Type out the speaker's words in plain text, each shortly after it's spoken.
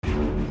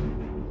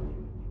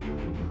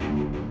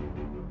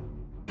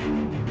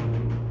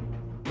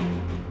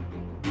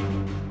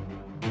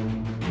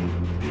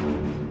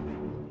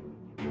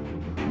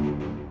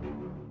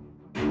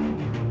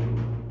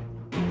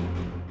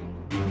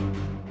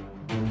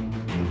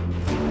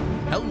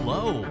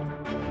Hello,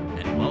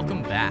 and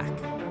welcome back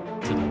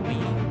to the We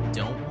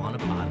Don't Want a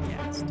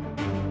Podcast.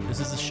 This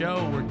is a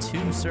show where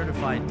two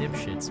certified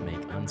dipshits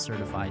make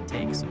uncertified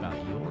takes about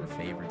your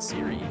favorite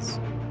series.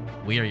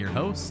 We are your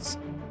hosts.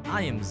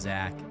 I am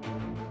Zach.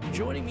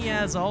 Joining me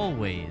as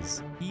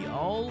always, he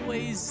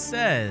always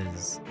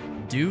says,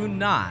 do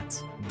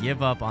not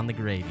give up on the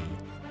gravy.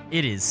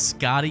 It is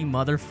Scotty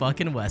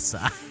motherfucking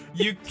Westside.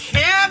 You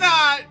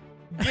cannot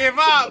give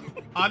up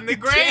on the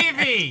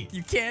gravy.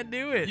 You can't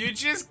do it. You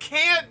just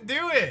can't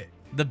do it.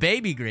 The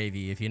baby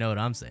gravy, if you know what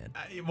I'm saying.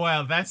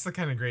 Well, that's the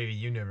kind of gravy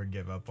you never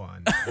give up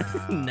on.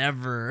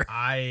 Never.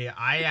 I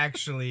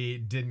actually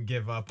didn't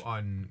give up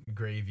on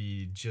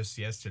gravy just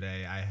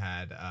yesterday. I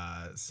had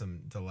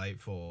some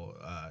delightful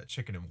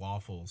chicken and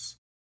waffles.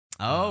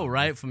 Oh,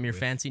 right, from your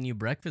fancy new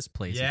breakfast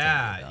place.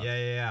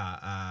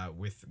 Yeah.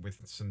 With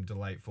some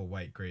delightful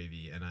white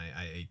gravy, and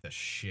I ate the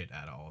shit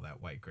out of all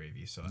that white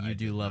gravy. So you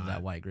do love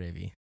that white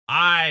gravy.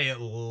 I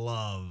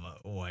love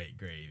white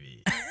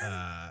gravy,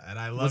 and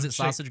I love. Was it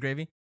sausage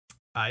gravy?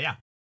 Yeah.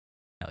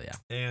 Hell yeah.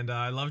 And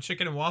I love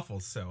chicken and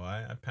waffles, so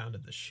I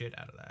pounded the shit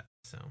out of that.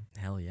 So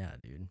hell yeah,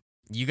 dude.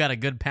 You got a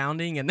good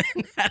pounding and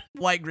then that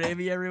white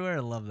gravy everywhere.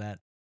 I love that.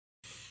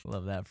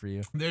 Love that for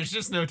you. There's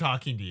just no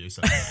talking to you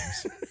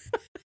sometimes.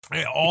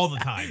 All the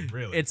time,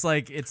 really. It's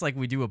like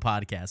we do a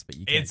podcast, but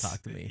you can't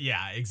talk to me.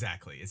 Yeah,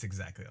 exactly. It's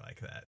exactly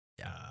like that.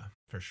 Yeah,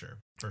 for sure.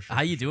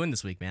 How you doing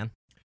this week, man?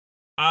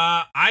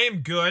 I am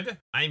good.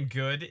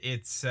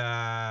 It's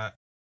the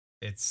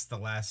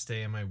last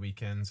day of my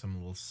weekend, so I'm a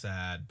little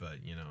sad, but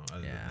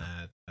other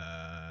than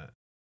that,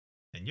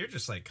 and you're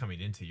just like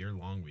coming into your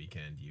long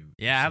weekend.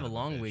 I have a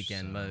long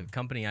weekend. The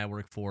company I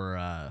work for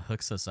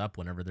hooks us up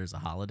whenever there's a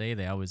holiday.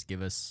 They always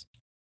give us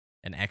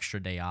an extra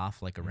day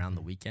off, like around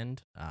the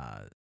weekend.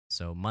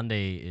 So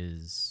Monday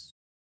is,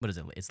 what is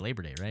it? It's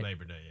Labor Day, right?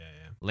 Labor Day,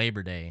 yeah.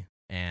 Labor Day,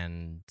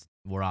 and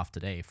we're off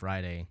today,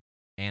 Friday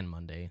and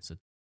Monday. So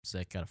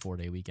sick, got a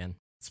 4-day weekend.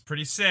 It's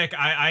pretty sick.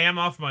 I am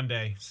off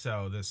Monday,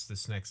 so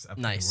this next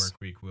upcoming nice.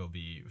 Work week will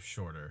be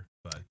shorter.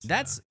 But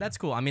that's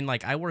cool. I mean,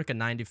 like I work a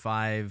 9 to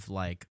 5,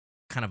 like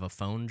kind of a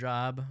phone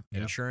job,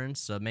 insurance,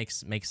 so it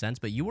makes sense.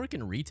 But you work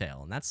in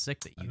retail, and that's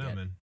sick that you get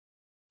man.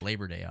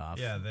 Labor Day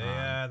off.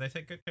 Yeah, they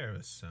take good care of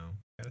us. So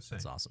gotta say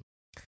that's awesome.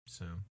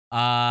 So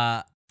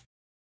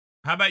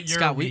how about your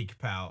Scott, week,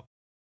 pal?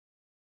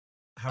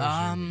 How was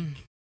your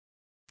week?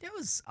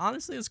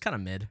 It was kind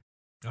of mid.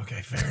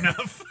 Okay, fair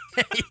enough.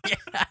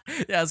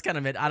 Yeah, it was kind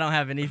of mid. I don't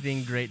have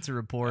anything great to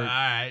report. All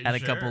right, had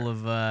a couple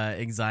of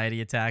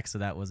anxiety attacks, so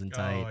that wasn't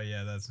tight. Oh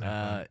yeah, that's not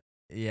fun.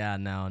 Yeah,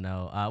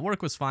 no.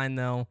 Work was fine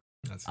though.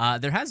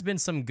 There has been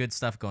some good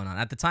stuff going on.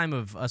 At the time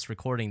of us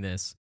recording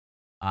this,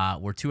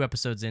 we're 2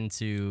 episodes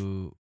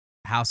into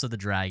House of the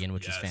Dragon,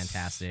 which is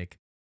fantastic.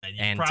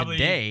 And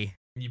today,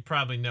 you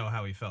probably know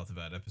how we felt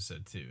about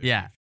episode 2.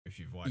 Yeah, if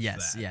you've watched that.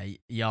 Yeah,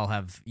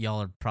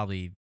 y'all are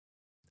probably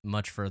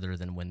much further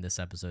than when this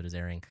episode is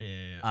airing.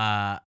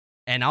 Yeah.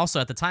 And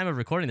also at the time of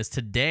recording this,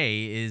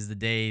 today is the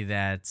day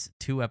that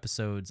 2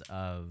 episodes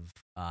of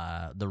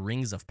The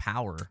Rings of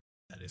Power.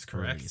 That is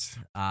correct. So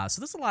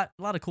there's a lot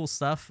of cool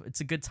stuff.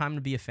 It's a good time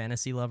to be a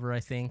fantasy lover, I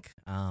think.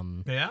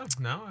 Yeah,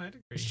 no, I'd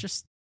agree.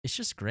 It's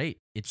just great.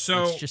 It's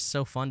just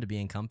so fun to be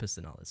encompassed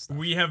in all this stuff.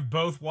 We have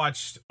both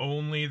watched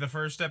only the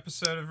first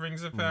episode of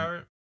Rings of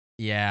Power.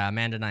 Yeah,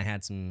 Amanda and I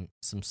had some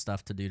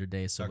stuff to do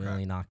today, so we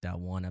only knocked out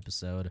 1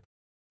 episode.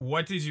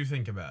 What did you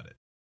think about it?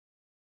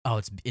 Oh,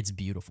 it's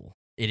beautiful.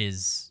 It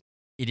is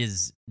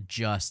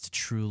just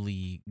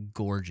truly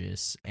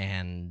gorgeous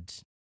and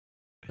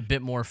a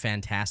bit more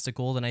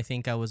fantastical than I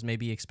think I was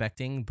maybe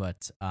expecting,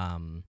 but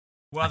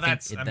well,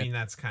 that's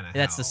kind of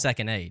that's the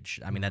second age.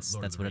 I mean, that's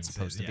what it's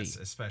supposed to be,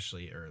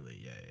 especially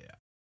early.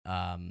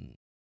 Yeah.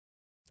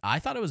 I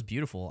thought it was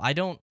beautiful. I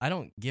don't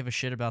give a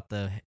shit about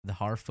the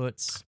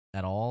Harfoots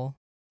at all.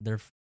 They're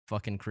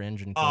fucking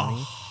cringe and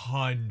corny.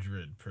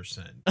 100%.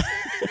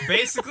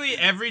 Basically,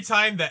 every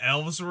time the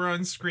elves were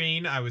on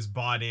screen, I was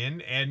bought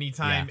in.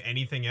 Anytime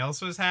anything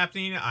else was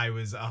happening, I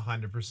was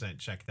 100%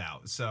 checked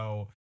out.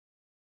 So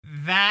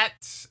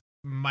that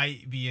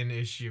might be an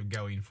issue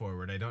going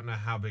forward. I don't know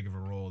how big of a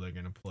role they're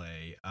gonna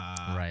play.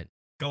 Right.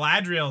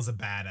 Galadriel's a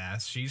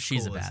badass. She's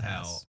cool a badass. As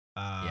hell.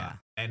 Yeah.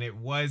 And it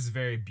was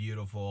very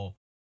beautiful.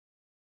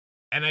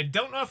 And I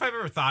don't know if I've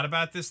ever thought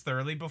about this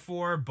thoroughly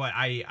before, but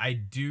I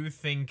do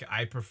think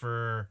I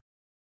prefer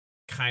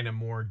kind of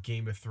more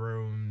Game of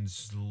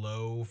Thrones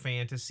low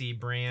fantasy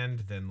brand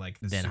than like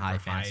the super high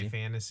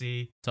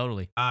fantasy.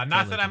 Totally.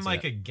 Not that I'm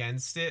like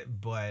against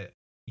it, but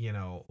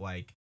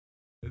like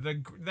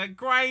the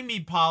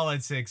grimy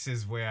politics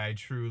is where I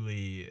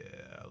truly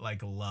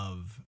like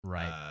love.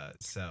 Right.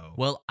 So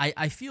well,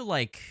 I feel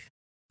like,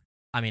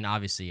 I mean,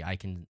 obviously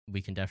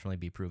we can definitely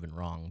be proven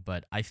wrong,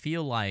 but I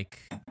feel like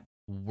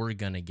we're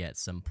gonna get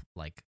some,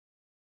 like,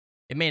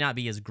 it may not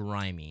be as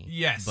grimy.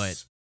 Yes.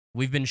 But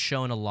we've been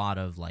shown a lot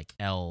of like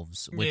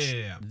elves, which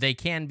they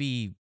can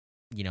be,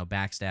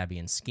 backstabby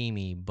and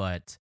schemy,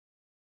 but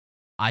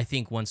I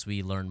think once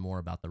we learn more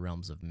about the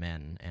realms of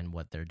men and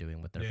what they're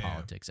doing with their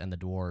politics and the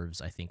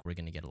dwarves, I think we're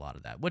going to get a lot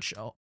of that. Which,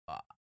 or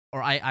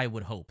I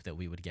would hope that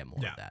we would get more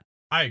of that.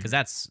 I agree.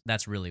 Because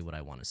that's really what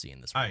I want to see in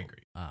this world. I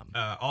agree.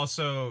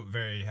 Also,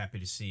 very happy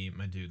to see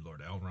my dude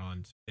Lord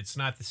Elrond. It's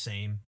not the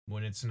same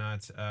when it's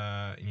not,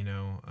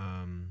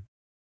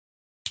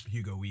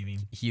 Hugo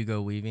Weaving.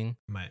 Hugo Weaving.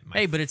 My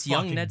hey, but it's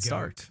young Ned goat.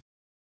 Stark.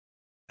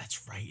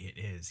 That's right. It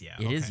is. Yeah.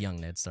 It is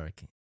young Ned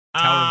Stark.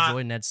 Tower of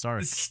Joy, Ned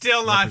Stark.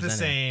 Still not the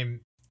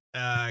same.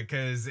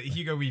 Because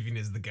Hugo Weaving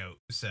is the GOAT.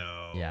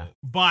 So yeah.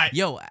 But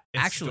yo, it's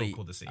actually, still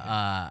cool to see him.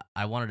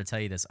 I wanted to tell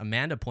you this.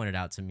 Amanda pointed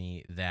out to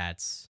me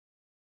that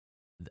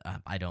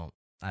I don't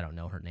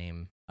know her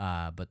name.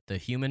 But the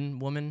human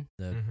woman,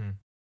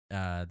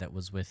 that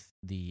was with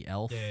the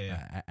elf,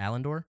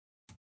 Alandor.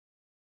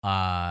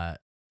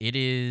 It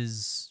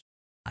is,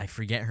 I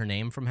forget her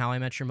name from How I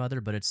Met Your Mother,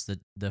 but it's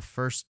the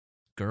first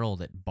girl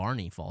that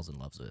Barney falls in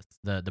love with,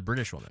 the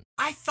British woman.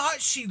 I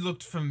thought she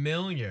looked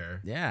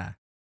familiar. Yeah.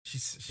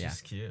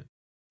 She's cute.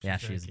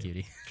 She's a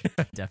cutie.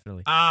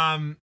 Definitely.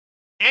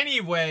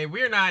 Anyway,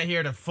 we're not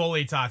here to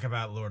fully talk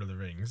about Lord of the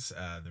Rings,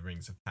 the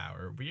Rings of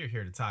Power. We are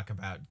here to talk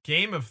about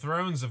Game of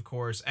Thrones, of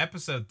course,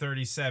 episode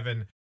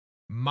 37,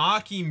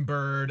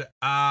 Mockingbird.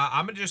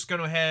 I'm just going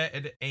to go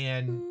ahead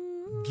and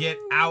get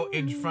out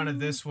in front of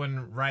this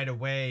one right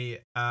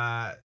away.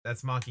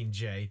 That's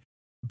Mockingjay,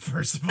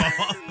 first of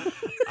all.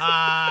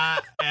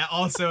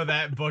 Also,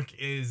 that book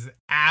is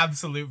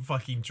absolute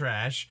fucking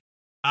trash.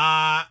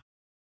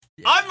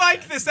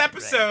 Unlike this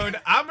episode,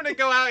 I'm going to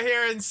go out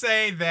here and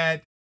say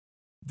that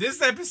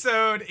this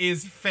episode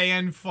is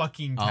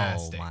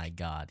fan-fucking-tastic. Oh my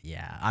god,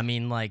 yeah. I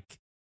mean, like,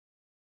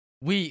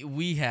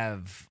 we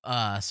have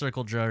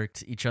circle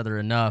jerked each other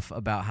enough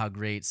about how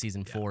great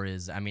season 4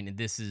 is. I mean,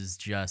 this is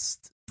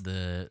just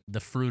the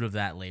fruit of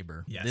that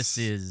labor. Yes. This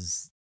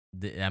is,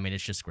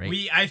 it's just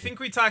great. I think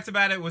we talked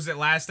about it, was it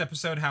last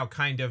episode, how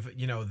kind of,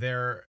 there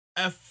are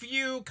a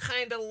few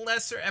kind of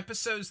lesser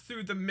episodes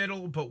through the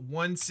middle, but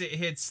once it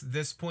hits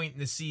this point in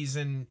the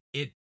season,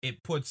 it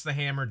puts the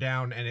hammer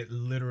down, and it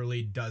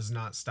literally does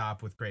not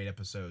stop with great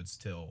episodes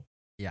till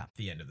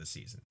the end of the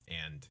season.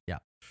 And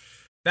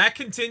that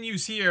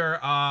continues here.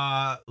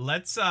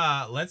 Let's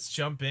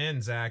jump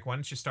in, Zach. Why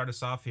don't you start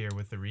us off here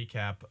with the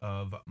recap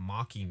of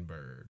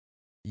Mockingbird?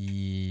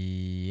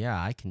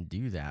 Yeah, I can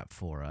do that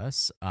for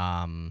us.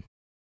 Let's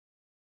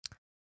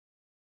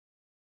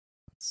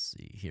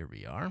see. Here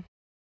we are.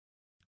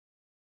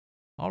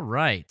 All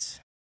right.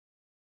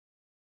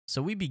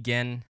 So we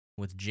begin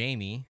with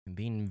Jaime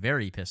being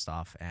very pissed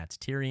off at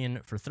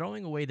Tyrion for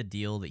throwing away the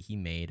deal that he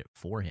made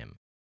for him.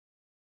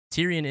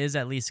 Tyrion is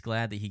at least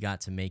glad that he got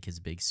to make his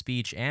big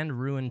speech and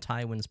ruin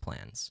Tywin's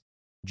plans.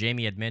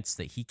 Jaime admits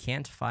that he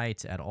can't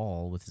fight at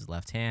all with his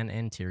left hand,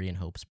 and Tyrion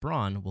hopes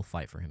Bronn will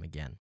fight for him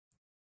again.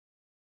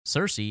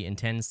 Cersei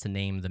intends to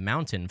name the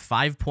mountain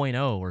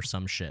 5.0 or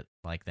some shit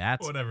like that.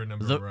 Whatever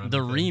number the we're on. The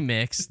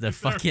remix, the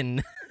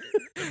fucking...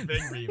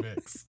 big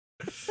remix.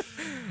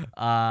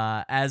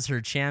 As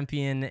her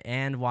champion,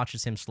 and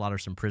watches him slaughter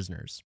some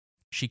prisoners.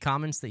 She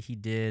comments that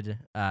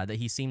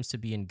he seems to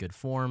be in good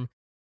form,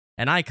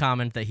 and I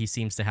comment that he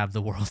seems to have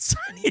the world's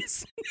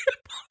tiniest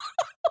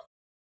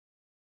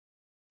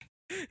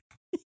nipple.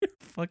 You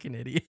fucking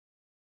idiot.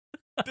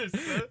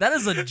 That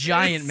is a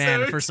giant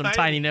man for some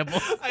tiny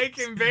nipples. I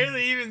can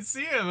barely even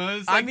see him.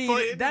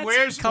 That's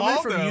where's coming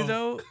Waldo? from you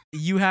though.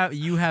 You have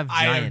giant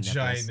I have nipples.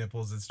 giant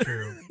nipples. It's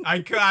true.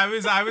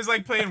 I was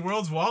like playing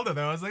World's Waldo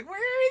though. I was like, where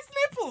are his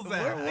nipples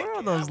at? Where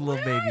are those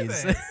little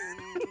babies?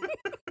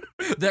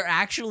 They're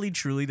actually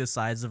truly the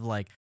size of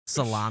like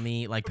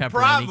salami, like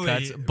pepperoni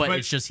cuts, but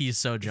it's just he's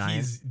so giant.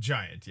 He's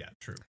giant. Yeah,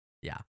 true.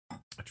 Yeah.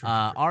 True.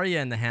 Arya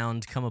and the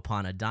Hound come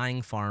upon a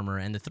dying farmer,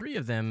 and the three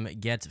of them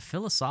get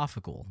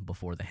philosophical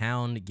before the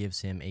Hound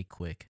gives him a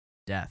quick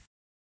death.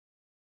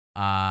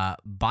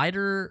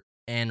 Biter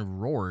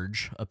and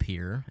Rorge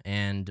appear,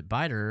 and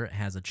Biter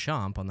has a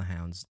chomp on the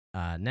Hound's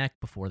neck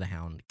before the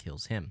Hound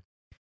kills him.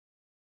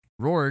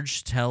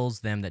 Rorge tells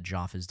them that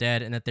Joff is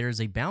dead and that there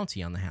is a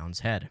bounty on the Hound's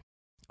head.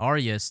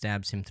 Arya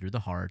stabs him through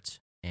the heart,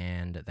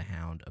 and the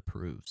Hound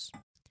approves.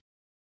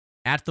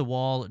 At the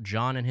wall,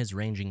 Jon and his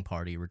ranging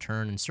party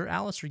return, and Sir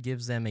Alistair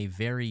gives them a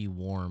very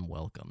warm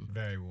welcome.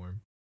 Very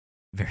warm.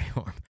 Very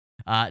warm.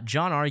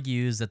 Jon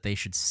argues that they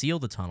should seal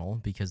the tunnel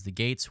because the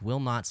gates will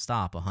not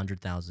stop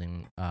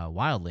 100,000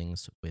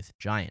 wildlings with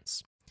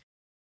giants.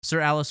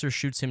 Sir Alistair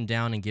shoots him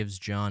down and gives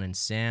Jon and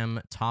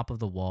Sam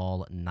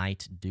top-of-the-wall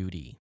night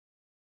duty.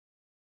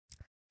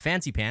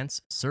 Fancy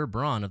Pants, Sir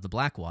Bronn of the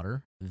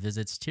Blackwater,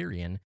 visits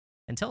Tyrion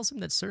and tells him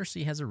that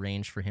Cersei has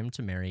arranged for him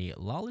to marry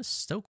Lawless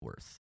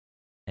Stokeworth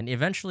and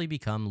eventually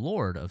become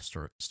Lord of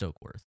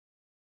Stokeworth.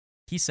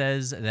 He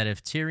says that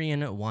if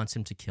Tyrion wants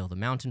him to kill the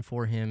mountain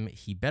for him,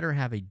 he better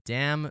have a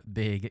damn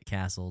big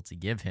castle to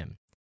give him.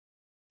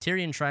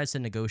 Tyrion tries to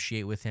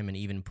negotiate with him and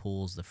even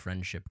pulls the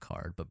friendship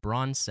card, but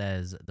Bronn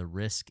says the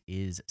risk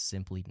is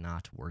simply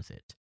not worth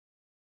it.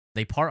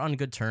 They part on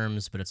good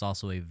terms, but it's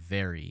also a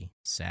very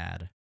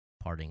sad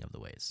parting of the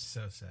ways.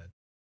 So sad.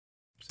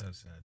 So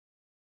sad.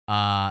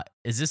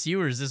 Is this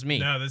you or is this me?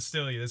 No, this is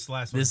still you. This is the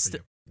last one for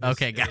you.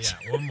 Okay, gotcha.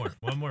 Yeah,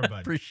 one more,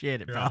 bud.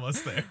 Appreciate it, You're bro.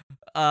 almost there.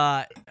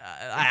 I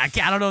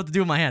don't know what to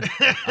do with my hand.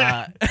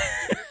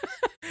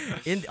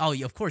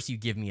 Of course you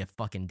give me a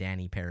fucking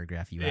Danny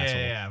paragraph, you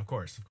asshole. Yeah, of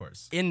course.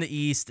 In the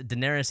East,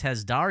 Daenerys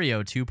has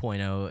Dario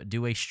 2.0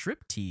 do a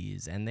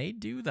striptease, and they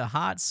do the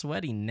hot,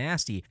 sweaty,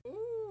 nasty.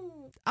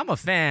 Ooh. I'm a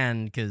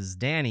fan because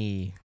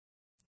Danny.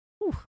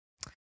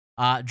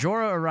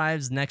 Jorah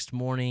arrives next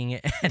morning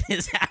and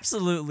is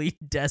absolutely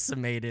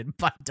decimated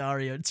by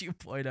Dario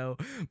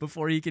 2.0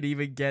 before he can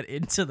even get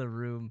into the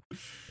room.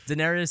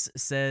 Daenerys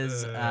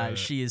says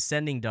she is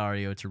sending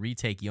Dario to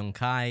retake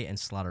Yunkai and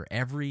slaughter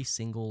every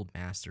single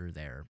master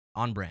there.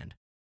 On brand.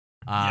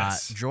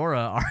 Yes.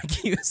 Jorah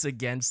argues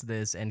against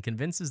this and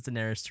convinces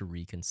Daenerys to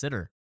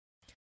reconsider.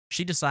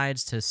 She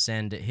decides to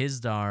send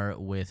Hizdahr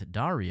with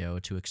Dario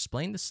to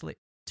explain to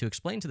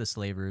the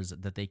slavers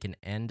that they can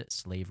end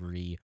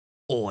slavery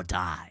or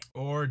die.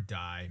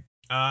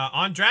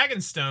 On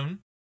Dragonstone,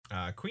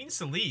 Queen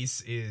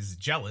Selyse is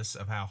jealous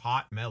of how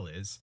hot Mel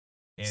is,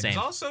 and is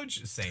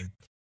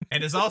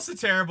also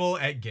terrible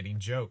at getting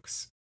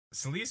jokes.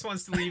 Selyse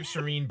wants to leave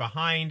Shireen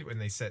behind when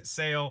they set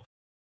sail,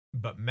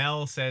 but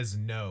Mel says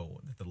no,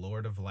 that the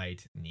Lord of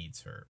Light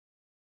needs her.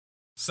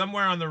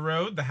 Somewhere on the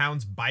road, the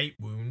Hound's bite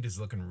wound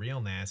is looking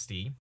real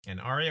nasty, and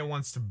Arya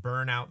wants to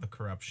burn out the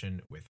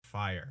corruption with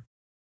fire.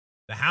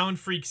 The Hound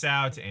freaks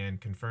out and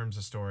confirms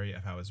the story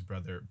of how his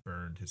brother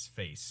burned his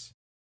face.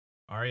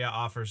 Arya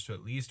offers to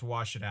at least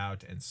wash it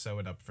out and sew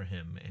it up for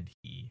him, and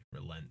he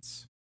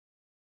relents.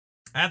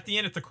 At the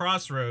inn at the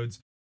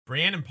crossroads,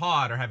 Brienne and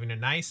Pod are having a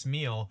nice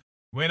meal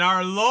when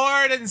our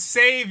Lord and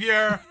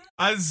Savior,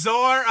 Azor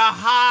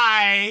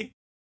Ahai,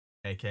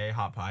 aka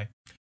Hot Pie,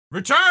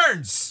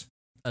 returns!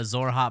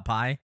 Azor Hot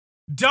Pie?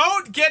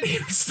 Don't get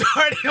him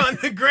started on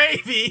the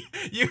gravy!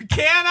 You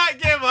cannot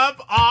give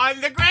up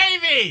on the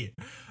gravy!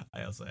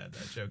 I also had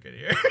that joke in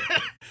here.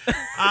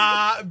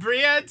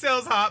 Brienne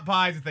tells Hot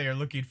Pie that they are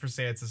looking for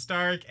Sansa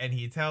Stark, and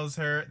he tells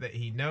her that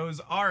he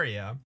knows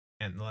Arya,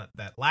 and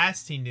that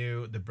last he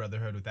knew, the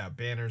Brotherhood Without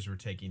Banners were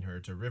taking her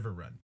to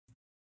Riverrun.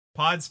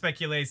 Pod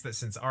speculates that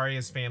since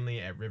Arya's family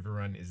at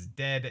Riverrun is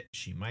dead,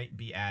 she might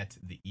be at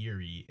the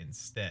Eyrie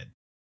instead.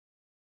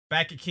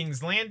 Back at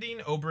King's Landing,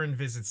 Oberyn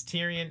visits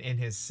Tyrion in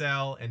his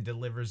cell and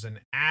delivers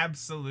an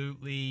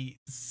absolutely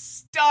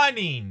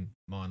stunning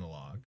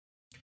monologue.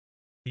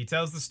 He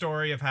tells the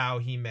story of how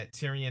he met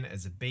Tyrion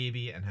as a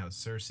baby and how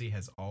Cersei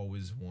has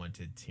always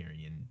wanted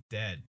Tyrion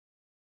dead.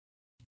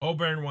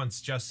 Oberyn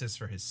wants justice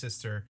for his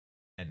sister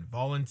and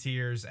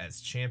volunteers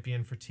as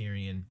champion for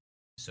Tyrion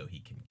so he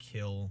can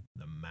kill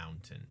the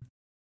Mountain.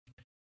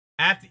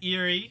 At the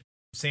Eyrie,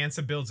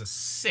 Sansa builds a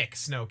sick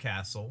snow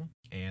castle,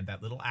 and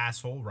that little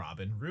asshole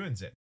Robin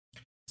ruins it.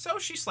 So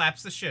she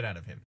slaps the shit out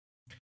of him.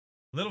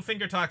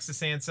 Littlefinger talks to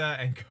Sansa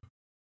and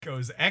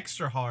goes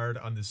extra hard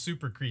on the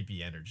super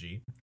creepy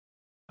energy.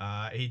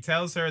 He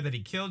tells her that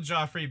he killed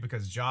Joffrey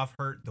because Joff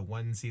hurt the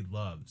ones he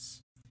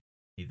loves.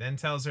 He then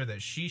tells her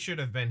that she should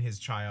have been his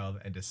child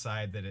and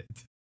decides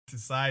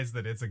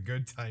that it's a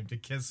good time to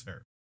kiss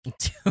her.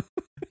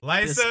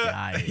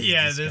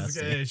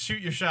 Lysa,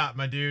 shoot your shot,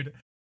 my dude.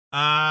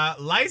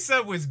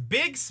 Lysa was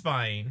big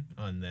spying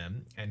on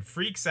them and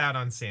freaks out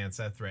on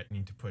Sansa,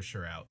 threatening to push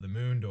her out the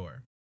moon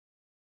door.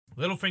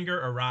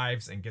 Littlefinger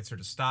arrives and gets her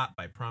to stop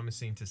by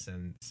promising to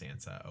send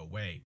Sansa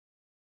away.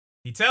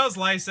 He tells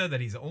Lysa that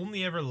he's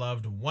only ever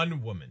loved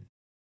one woman,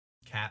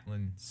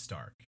 Catelyn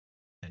Stark,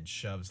 and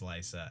shoves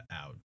Lysa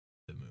out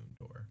the moon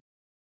door.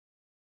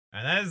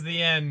 And that is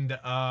the end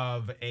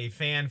of a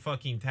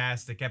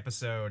fan-fucking-tastic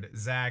episode.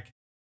 Zach,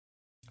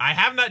 I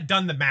have not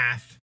done the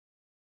math.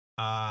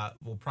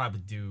 We'll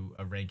probably do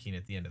a ranking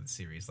at the end of the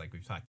series like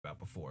we've talked about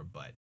before,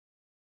 but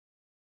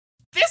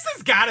this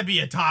has got to be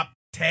a top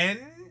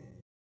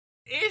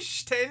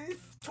 10-ish, 10,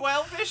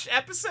 12-ish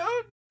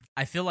episode.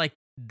 I feel like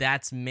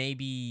that's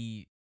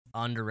maybe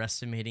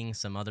underestimating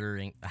some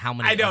other how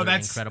many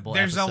incredible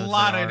there's episodes a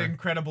lot there of are.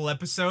 Incredible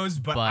episodes,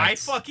 but I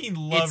fucking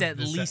love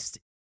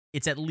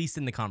it's at least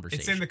in the conversation.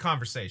 It's in the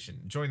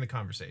conversation. Join the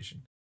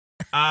conversation.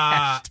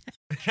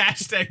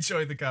 Hashtag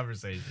join the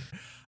conversation.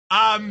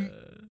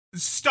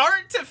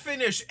 Start to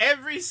finish,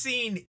 every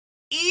scene,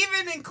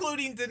 even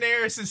including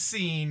Daenerys'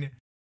 scene,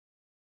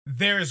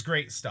 there is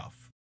great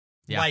stuff.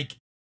 Yeah. Like,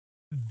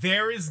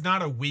 there is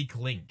not a weak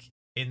link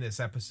in this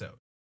episode.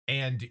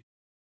 And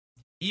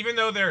even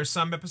though there are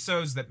some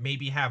episodes that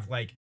maybe have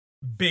like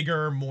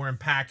bigger, more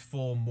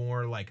impactful,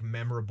 more like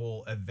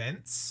memorable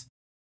events,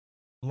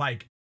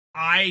 like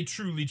I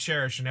truly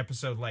cherish an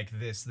episode like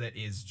this that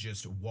is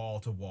just wall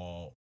to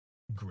wall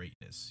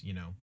greatness, you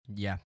know?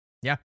 Yeah,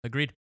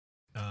 agreed.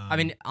 I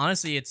mean,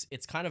 honestly,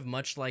 it's kind of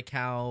much like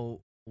how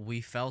we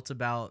felt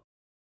about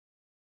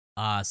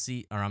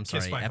episode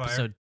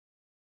Fire.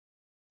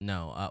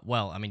 No,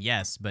 well, I mean,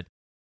 yes, but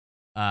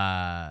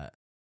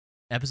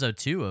episode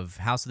 2 of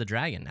House of the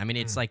Dragon. I mean,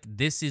 it's like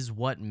this is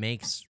what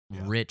makes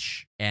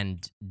rich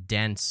and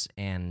dense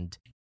and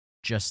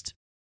just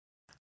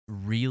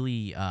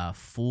really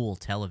full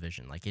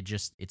television. Like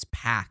it's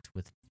packed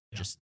with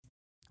just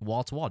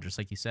wall to wall, just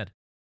like you said.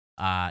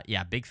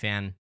 Yeah, big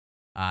fan.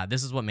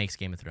 This is what makes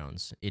Game of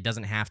Thrones. It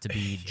doesn't have to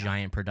be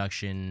giant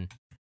production,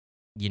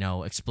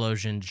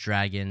 explosions,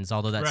 dragons,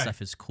 although that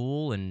stuff is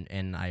cool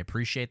and I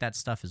appreciate that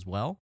stuff as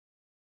well.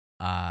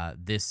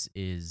 This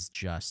is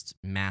just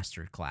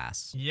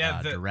masterclass.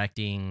 Yeah,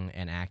 directing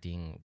and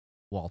acting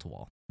wall to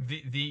wall.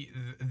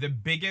 The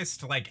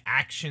biggest like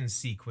action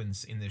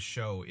sequence in this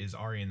show is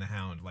Arya and the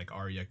Hound, like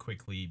Arya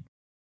quickly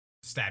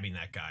stabbing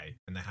that guy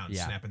and the Hound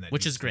snapping that,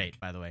 which is great,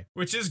 by the way.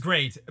 Which is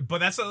great, but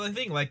that's the other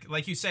thing.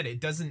 Like you said, it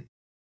doesn't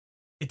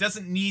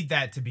need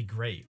that to be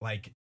great.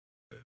 Like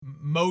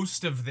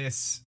most of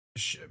this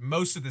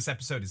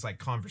episode is like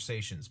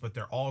conversations, but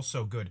they're all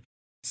so good.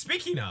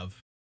 Speaking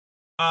of,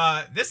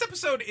 this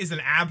episode is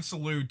an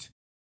absolute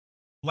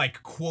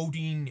like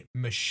quoting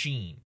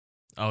machine.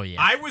 Oh yeah.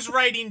 I was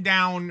writing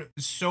down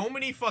so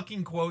many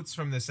fucking quotes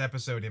from this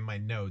episode in my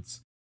notes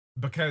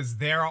because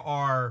there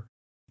are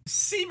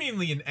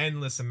seemingly an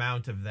endless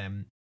amount of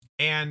them.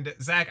 And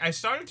Zach, I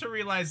started to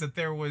realize that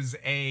there was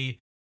a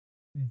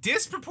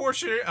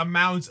disproportionate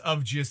amount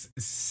of just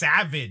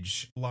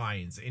savage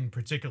lines in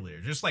particular,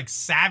 just like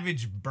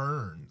savage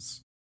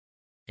burns.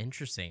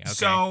 Interesting. Okay.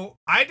 So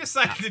I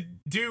decided to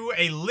do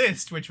a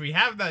list, which we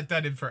have not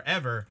done in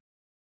forever.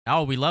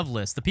 Oh, we love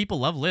lists. The people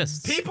love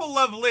lists. People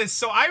love lists.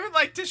 So I would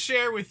like to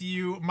share with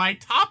you my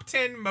top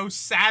 10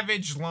 most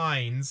savage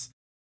lines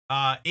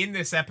in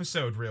this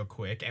episode real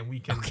quick, and we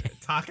can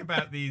talk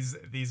about these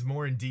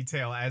more in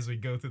detail as we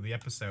go through the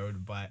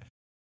episode. But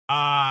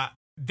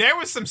there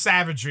was some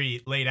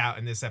savagery laid out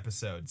in this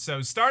episode.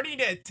 So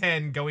starting at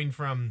 10, going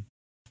from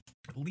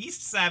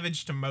least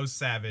savage to most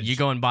savage. You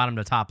going bottom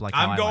to top like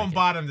I'm going like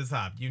bottom to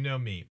top. You know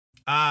me.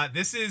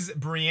 This is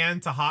Brienne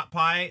to Hot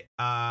Pie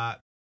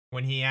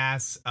when he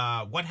asks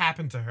what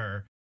happened to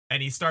her,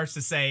 and he starts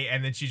to say,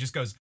 and then she just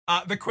goes,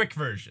 the quick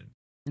version.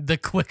 The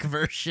quick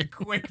version.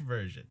 Quick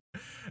version.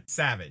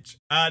 Savage.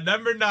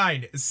 Number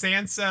 9,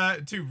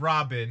 Sansa to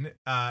Robin.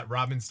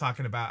 Robin's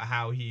talking about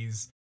how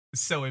he's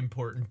so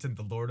important in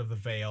the Lord of the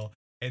Vale,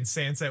 and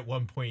Sansa at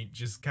one point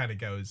just kind of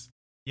goes,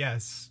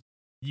 yes,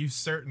 you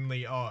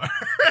certainly are.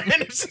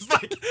 And it's just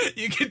like,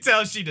 you can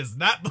tell she does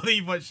not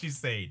believe what she's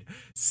saying.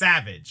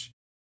 Savage.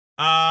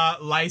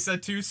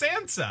 Lysa to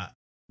Sansa.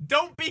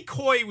 Don't be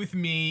coy with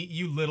me,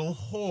 you little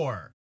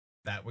whore.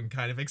 That one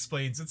kind of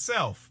explains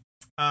itself.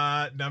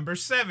 Number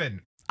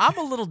 7. I'm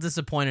a little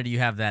disappointed you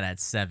have that at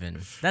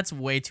 7. That's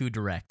way too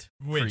direct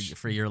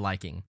for your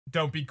liking.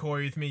 Don't be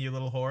coy with me, you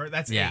little whore.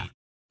 That's 8.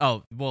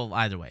 Oh, well,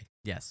 either way,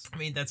 yes. I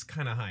mean, that's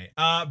kind of high.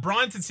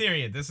 Bronn to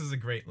Tyrion. This is a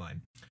great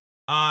line.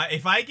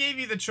 If I gave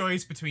you the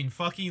choice between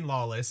fucking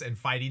Lawless and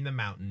fighting the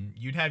Mountain,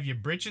 you'd have your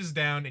britches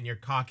down and your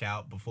cock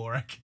out before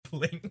I could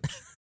blink.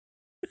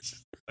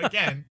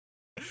 Again,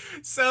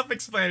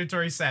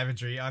 self-explanatory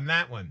savagery on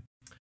that one.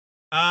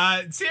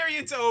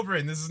 Tyrion to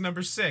Oberyn. This is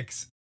number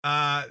 6.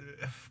 God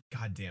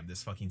damn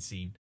this fucking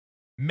scene.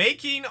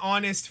 Making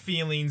honest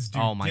feelings do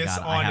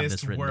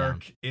dishonest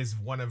work is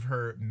one of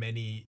her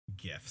many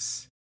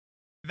gifts.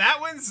 That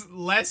one's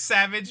less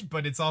savage,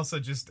 but it's also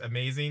just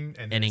amazing.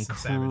 And an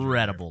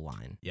incredible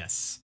line.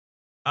 Yes.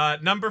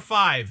 Number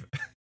 5.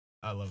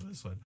 I love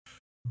this one.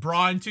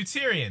 Bronn to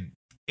Tyrion.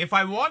 If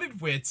I wanted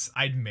wits,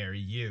 I'd marry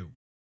you.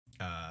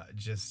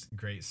 Just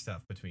great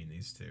stuff between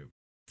these two.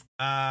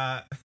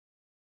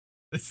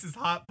 This is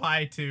Hot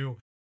Pie to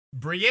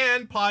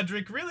Brienne,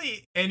 Podrick,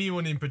 really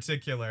anyone in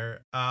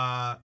particular.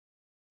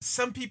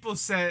 Some people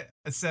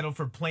settle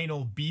for plain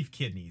old beef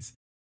kidneys.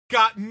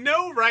 Got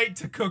no right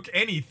to cook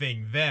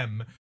anything,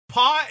 them.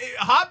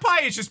 Hot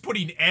Pie is just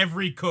putting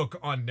every cook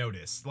on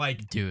notice.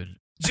 Like, dude,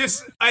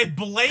 just a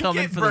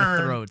blanket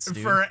burn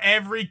for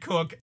every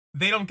cook.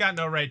 They don't got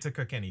no right to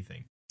cook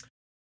anything.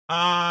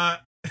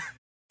 Top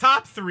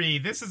 3.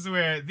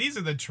 These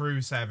are the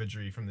true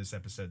savagery from this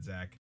episode,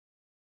 Zach.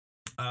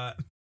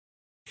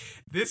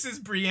 This is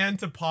Brienne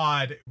to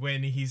Pod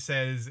when he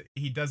says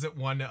he doesn't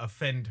want to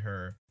offend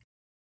her.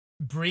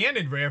 Brienne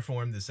in rare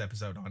form this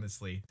episode,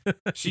 honestly.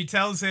 She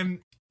tells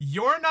him,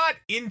 you're not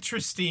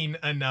interesting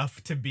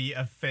enough to be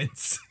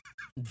offensive.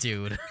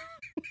 Dude.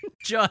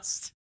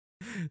 Just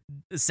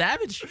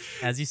savage,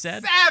 as you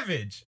said.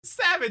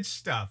 Savage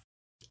stuff.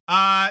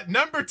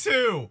 Number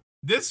 2.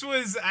 This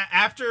was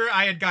after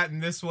I had gotten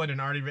this one and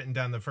already written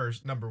down the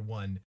first number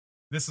 1.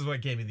 This is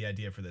what gave me the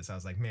idea for this. I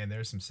was like, man,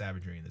 there's some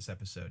savagery in this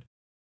episode.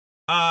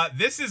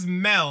 This is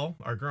Mel,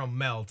 our girl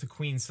Mel, to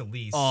Queen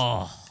Selyse.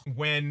 Oh,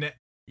 when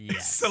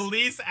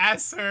Selyse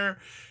asks her,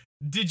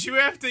 did you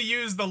have to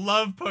use the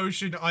love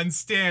potion on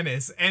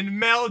Stannis? And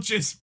Mel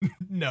just,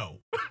 no.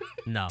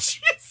 No.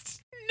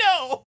 Just,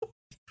 no.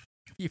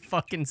 You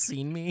fucking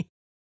seen me?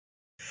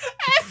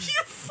 Have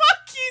you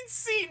fucking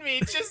seen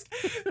me? Just,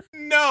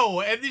 no.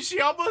 And then she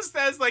almost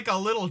has like a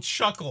little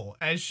chuckle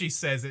as she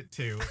says it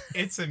too.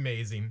 It's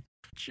amazing.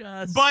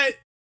 But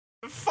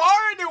far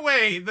and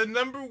away, the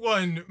number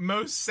 1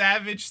 most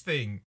savage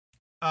thing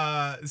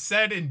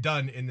said and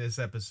done in this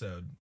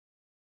episode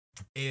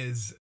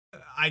is,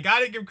 I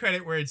gotta give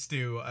credit where it's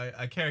due,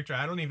 a character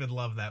I don't even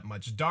love that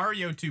much,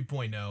 Daario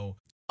 2.0.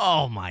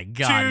 Oh my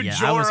god! to Yeah,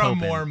 I was Jorah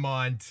hoping.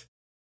 Mormont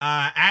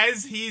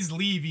as he's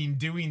leaving,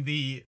 doing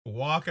the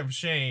walk of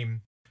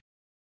shame,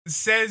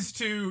 says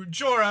to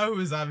Jorah, who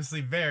is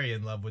obviously very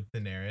in love with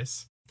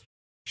Daenerys,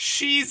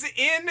 she's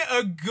in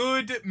a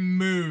good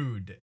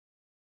mood.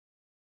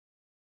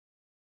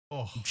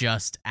 Oh,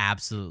 Just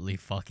absolutely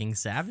fucking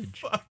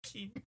savage.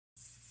 fucking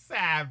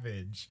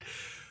savage.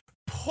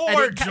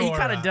 Poor And Jorah. he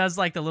kind of does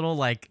like the little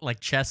like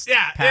chest.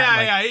 Yeah,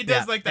 pat, he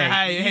does like the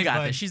hey, you got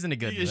bud. this. She's in a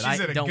good mood. She's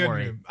in a don't good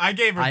worry. mood. I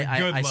gave her the good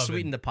I loving.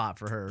 sweetened the pot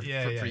for her.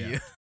 For you.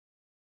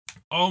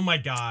 Oh my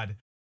god.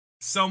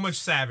 So much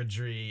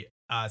savagery.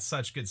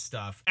 Such good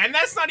stuff. And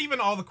that's not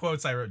even all the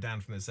quotes I wrote down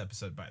from this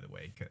episode, by the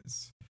way,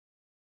 because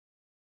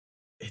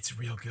it's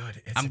real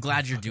good. I'm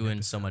glad you're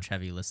doing so much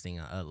heavy lifting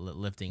on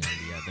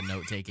the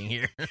note taking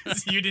here.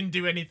 You didn't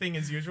do anything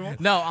as usual?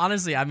 No,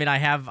 honestly, I mean I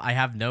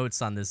have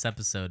notes on this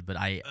episode, but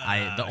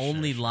the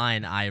only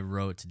line I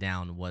wrote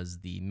down was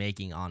the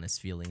making honest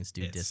feelings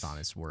do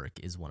dishonest work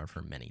is one of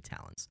her many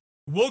talents.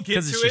 We'll get to it.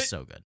 Because it's just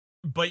so good.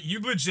 But you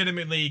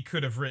legitimately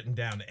could have written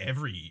down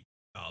every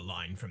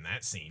line from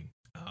that scene.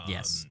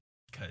 Yes.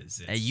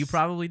 Because you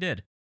probably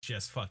did.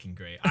 Just fucking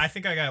great. I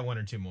think I got one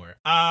or two more.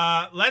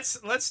 Let's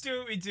do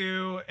what we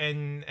do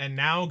and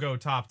now go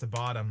top to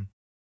bottom.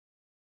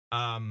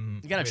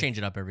 You gotta change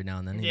it up every now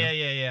and then.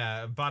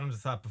 Yeah. Bottom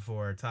to top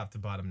before, top to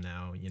bottom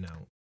now.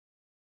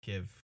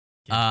 Give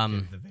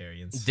the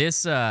variance.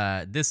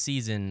 This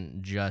season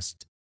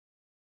just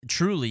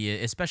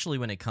truly, especially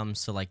when it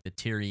comes to like the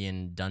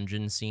Tyrion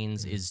dungeon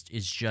scenes, is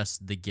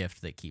just the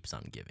gift that keeps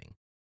on giving.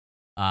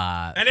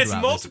 And it's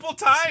multiple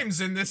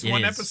times in this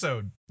one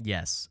episode.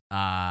 Yes.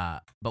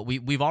 But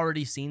we've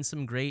already seen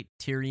some great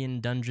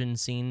Tyrion dungeon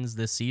scenes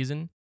this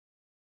season,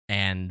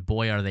 and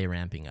boy are they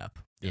ramping up.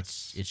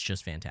 Yes. It's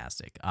just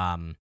fantastic.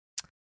 Jaime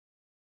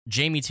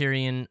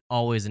Tyrion,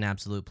 always an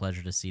absolute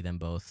pleasure to see them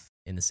both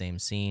in the same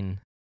scene.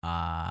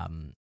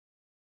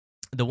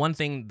 The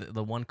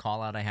one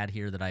call out I had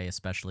here that I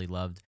especially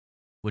loved,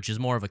 which is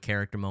more of a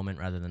character moment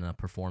rather than a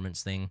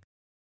performance thing,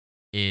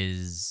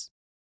 is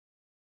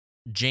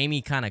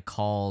Jaime kind of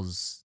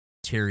calls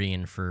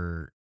Tyrion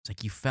it's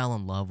like, you fell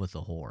in love with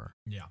a whore.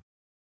 Yeah.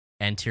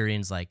 And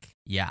Tyrion's like,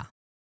 yeah,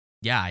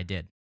 I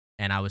did.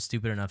 And I was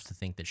stupid enough to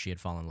think that she had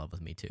fallen in love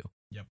with me too.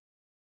 Yep.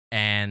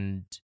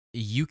 And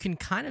you can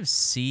kind of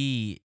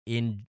see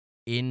in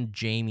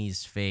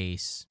Jaime's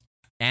face,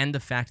 and the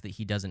fact that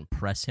he doesn't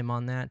press him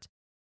on that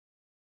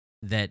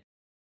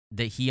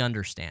he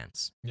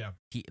understands. Yeah.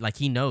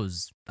 He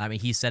knows. I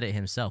mean, he said it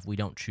himself. We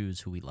don't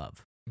choose who we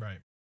love. Right.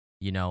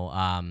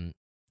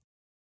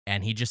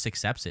 And he just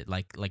accepts it.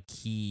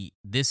 He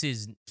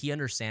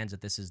understands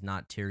that this is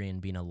not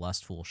Tyrion being a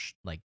lustful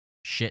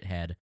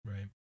shithead.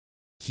 Right.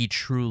 He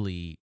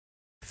truly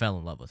fell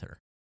in love with her.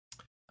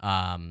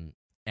 And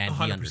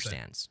 100%. He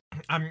understands.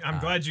 I'm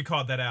glad you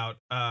called that out,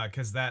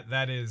 because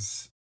that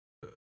is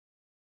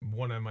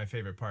one of my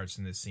favorite parts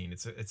in this scene.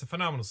 It's a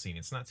phenomenal scene.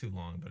 It's not too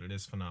long, but it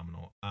is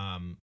phenomenal.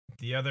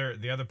 The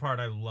other part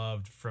I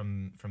loved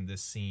from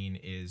this scene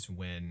is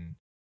when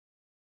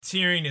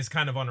Tyrion is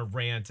kind of on a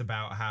rant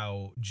about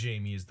how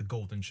Jaime is the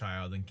golden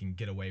child and can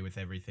get away with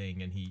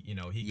everything, and he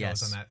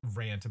goes on that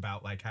rant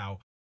about like how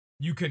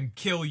you can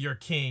kill your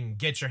king,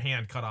 get your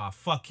hand cut off,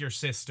 fuck your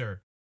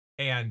sister,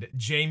 and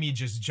Jaime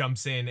just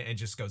jumps in and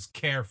just goes,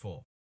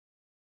 "Careful,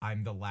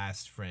 I'm the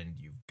last friend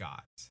you've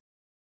got."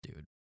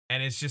 Dude.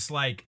 And it's just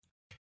like,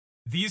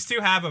 these two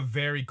have a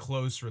very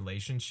close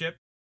relationship,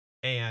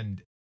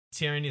 and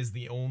Tyrion is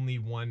the only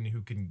one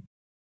who can,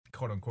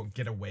 quote unquote,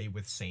 get away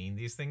with saying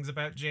these things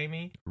about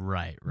Jaime.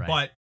 Right.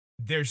 But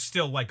there's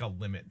still like a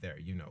limit there,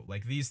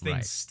 like these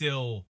things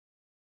still,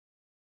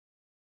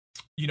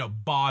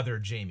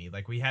 bother Jaime.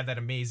 Like we had that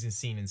amazing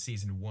scene in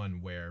season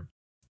 1 where,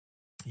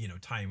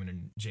 Tywin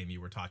and Jaime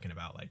were talking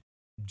about, like,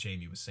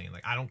 Jaime was saying,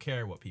 like, I don't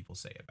care what people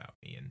say about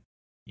me. And,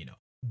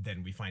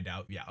 then we find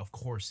out, yeah, of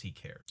course he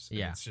cares.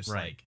 And it's just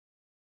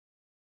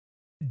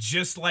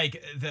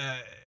like the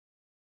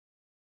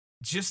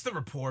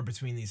rapport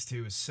between these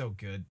two is so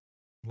good.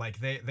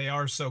 Like they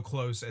are so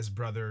close as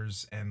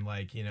brothers, and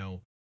like,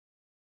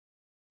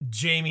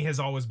 Jaime has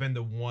always been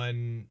the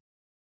one,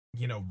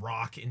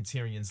 rock in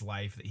Tyrion's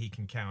life that he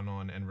can count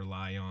on and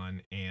rely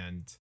on,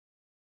 and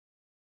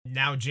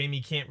now Jaime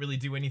can't really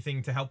do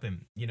anything to help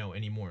him,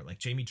 anymore. Like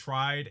Jaime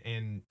tried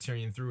and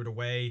Tyrion threw it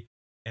away,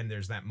 and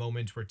there's that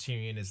moment where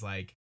Tyrion is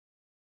like,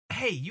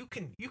 "Hey, you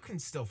can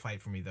still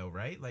fight for me though,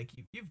 right? Like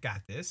you've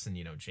got this." And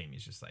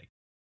Jaime's just like,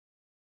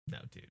 "No,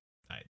 dude.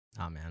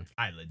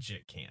 I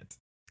legit can't.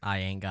 I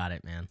ain't got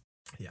it, man."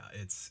 Yeah,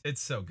 it's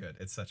so good.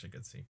 It's such a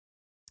good scene.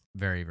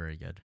 Very, very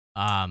good.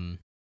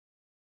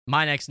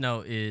 My next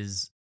note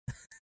is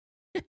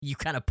you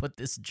kind of put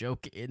this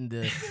joke in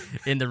the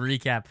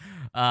recap.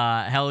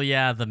 Hell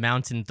yeah, the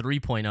Mountain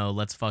 3.0,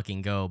 let's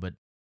fucking go. But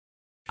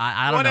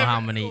I don't know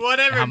how many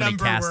number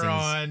castings we're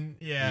on.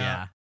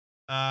 Yeah.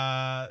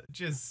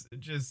 Just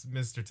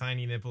Mr.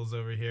 Tiny Nipples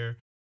over here.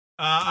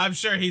 I'm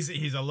sure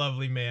he's a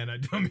lovely man. I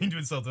don't mean to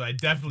insult him. I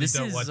definitely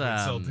don't want to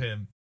insult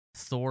him.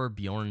 Thor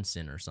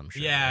Bjornsson or some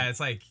shit. Yeah, right? it's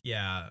like,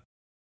 yeah.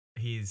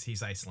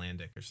 He's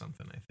Icelandic or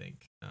something, I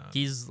think.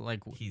 He's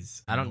like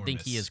he's I don't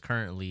think he enormous. is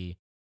currently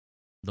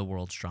the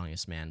world's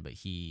strongest man, but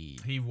he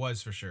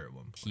was for sure at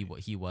one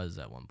point. he was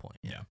at one point.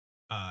 Yeah.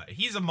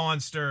 He's a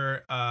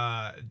monster.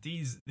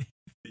 These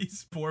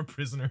poor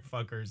prisoner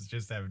fuckers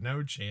just have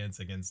no chance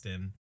against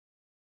him.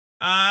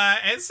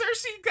 And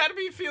Cersei got to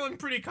be feeling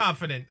pretty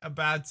confident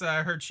about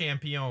her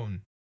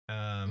champion.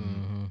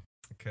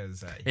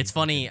 Because it's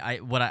funny.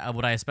 What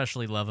I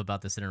especially love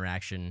about this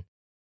interaction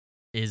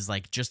is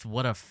like just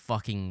what a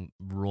fucking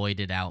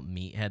roided out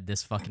meathead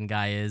this fucking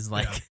guy is.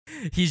 Like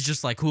he's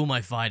just like, who am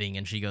I fighting?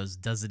 And she goes,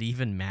 does it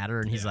even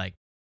matter? And he's like,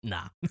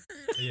 nah.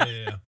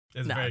 Yeah.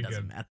 It's nah, very it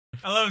doesn't good. matter.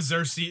 I love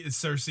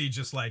Cersei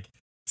just like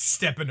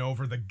stepping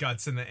over the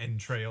guts and the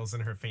entrails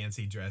in her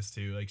fancy dress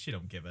too. Like she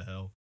don't give a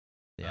hell.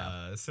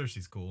 Yeah.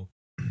 Cersei's cool.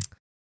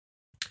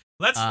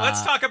 Let's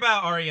talk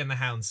about Arya and the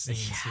Hound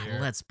scenes here.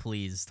 Let's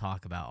please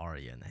talk about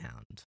Arya and the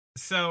Hound.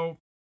 So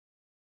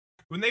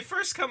when they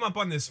first come up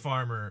on this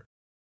farmer,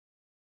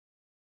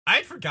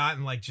 I'd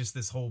forgotten like just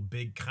this whole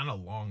big kind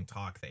of long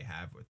talk they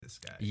have with this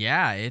guy.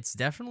 Yeah, it's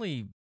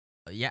definitely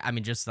I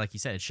mean, just like you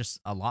said, it's just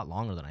a lot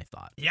longer than I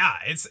thought. Yeah,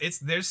 it's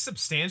there's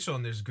substantial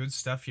and there's good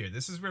stuff here.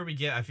 This is where we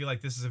get, I feel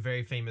like this is a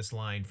very famous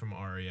line from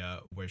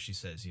Arya where she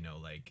says, you know,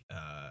 like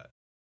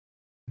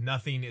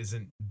nothing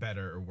isn't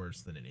better or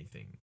worse than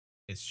anything.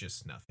 It's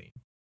just nothing.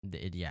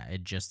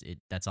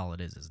 That's all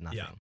it is nothing.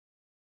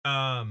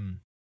 Yeah.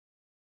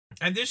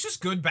 And there's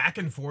just good back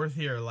and forth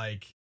here.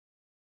 Like,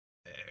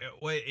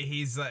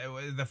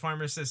 the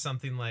farmer says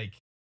something like,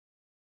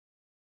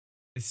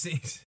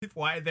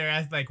 why they're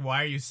asked like,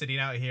 why are you sitting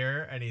out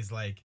here? And he's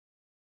like,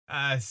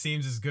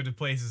 seems as good a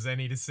place as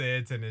any to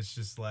sit. And it's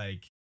just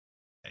like,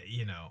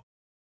 you know,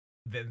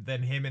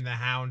 then him and the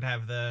Hound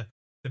have the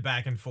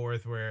back and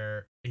forth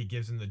where he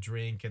gives him the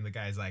drink and the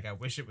guy's like, I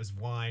wish it was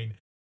wine.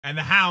 And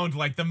the Hound,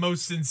 like the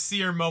most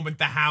sincere moment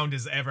the Hound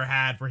has ever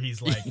had, where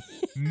he's like,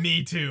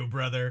 me too,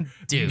 brother.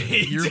 Dude,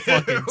 you're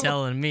fucking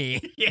telling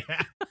me.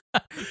 Yeah.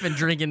 I've been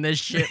drinking this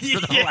shit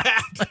for the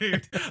last...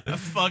 dude. I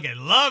fucking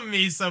love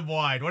me some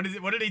wine. What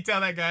did he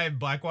tell that guy in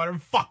Blackwater?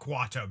 Fuck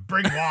water.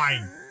 Bring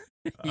wine.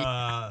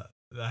 The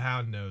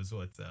Hound knows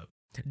what's up.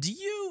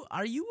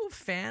 Are you a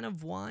fan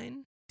of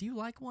wine? Do you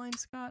like wine,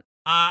 Scott?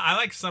 I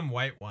like some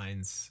white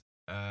wines.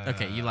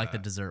 Okay, you like the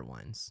dessert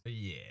wines.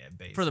 Yeah,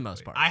 basically. For the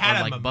most part. I had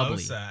a like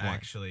mimosa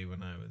actually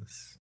when I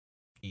was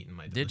eating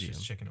my Did delicious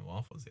you? chicken and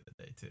waffles the other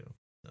day too.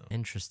 So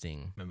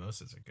Interesting.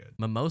 mimosas are good.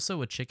 Mimosa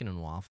with chicken and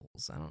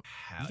waffles. I don't.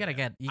 Hell You gotta yeah.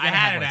 get. You I gotta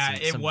had have, it like,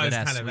 at, some it was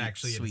good-ass kind of sweet,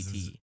 actually sweet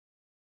tea.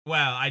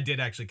 Well, I did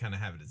actually kind of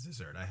have it as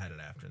dessert. I had it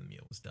after the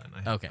meal was done.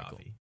 I had Okay, coffee.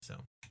 Cool. So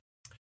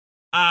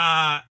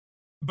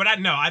but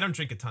I don't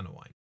drink a ton of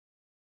wine.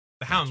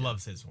 The Hound Gotcha.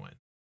 loves his wine.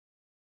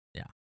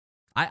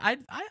 I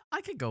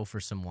could go for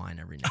some wine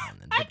every now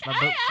and then. But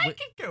I could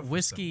go for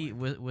whiskey some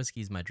wine.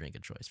 Whiskey's my drink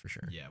of choice for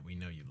sure. Yeah, we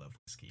know you love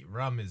whiskey.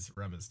 Rum is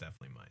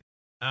definitely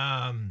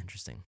mine.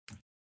 Interesting.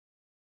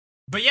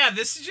 But yeah,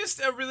 this is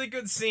just a really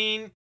good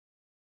scene.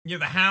 You know,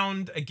 the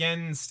Hound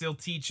again still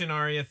teaching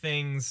Arya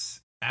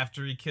things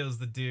after he kills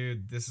the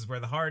dude. This is where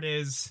the heart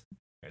is,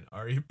 and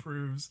Arya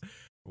proves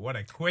what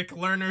a quick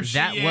learner she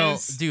is. Well,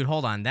 dude,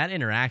 hold on. That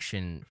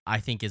interaction I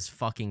think is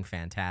fucking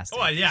fantastic.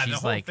 Oh yeah, She's the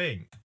whole like,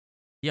 thing.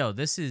 Yo,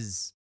 this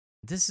is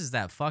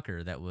that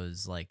fucker that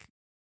was like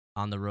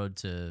on the road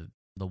to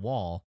the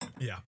wall.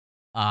 Yeah.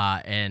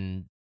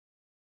 And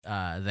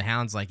the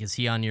Hound's like, is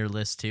he on your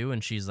list too?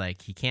 And she's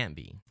like, he can't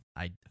be.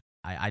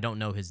 I don't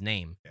know his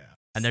name. Yeah.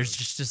 And there's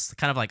just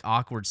kind of like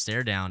awkward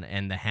stare down,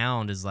 and the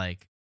Hound is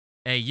like,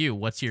 hey, you,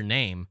 what's your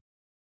name?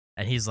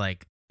 And he's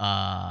like,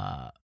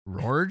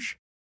 Rorge?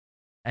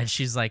 And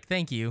she's like,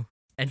 thank you.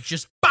 And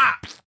just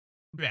Bop!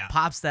 Yeah.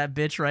 pops that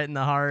bitch right in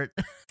the heart.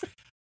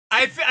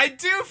 I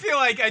do feel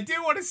like, I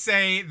do want to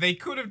say they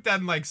could have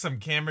done like some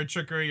camera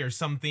trickery or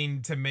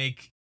something to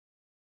make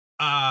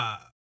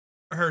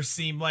her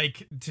seem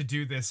like to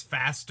do this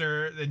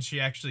faster than she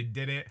actually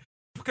did it.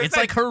 It's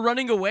like her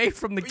running away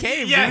from the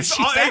cave. Yes,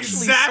 dude. She's actually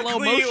exactly slow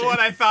motion. what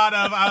I thought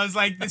of. I was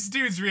like, this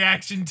dude's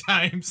reaction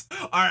times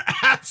are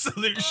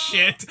absolute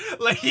shit.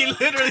 Like, he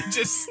literally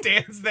just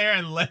stands there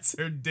and lets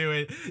her do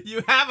it.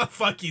 You have a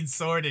fucking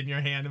sword in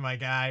your hand, my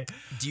guy.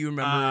 Do you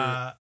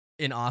remember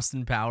in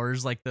Austin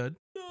Powers, like the...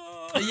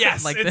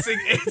 Yes, like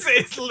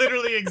it's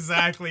literally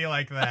exactly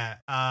like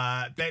that.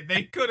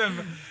 They could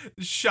have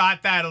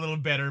shot that a little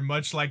better,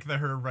 much like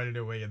her running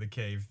away in the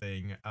cave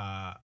thing.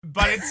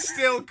 But it's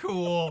still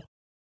cool.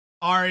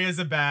 Arya's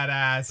a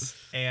badass,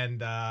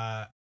 and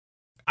I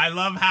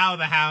love how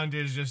the Hound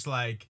is just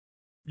like,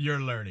 you're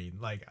learning.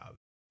 Like,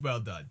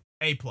 well done.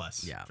 A+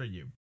 for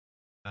you.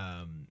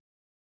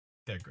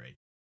 They're great.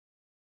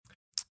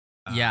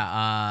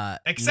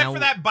 Except for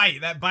that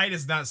bite. That bite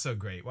is not so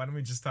great. Why don't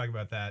we just talk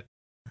about that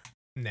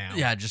now?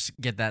 Yeah, just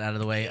get that out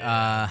of the way.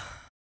 Yeah.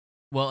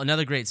 Well,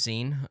 another great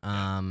scene.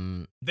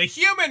 The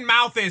human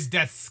mouth is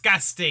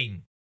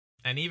disgusting,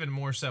 and even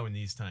more so in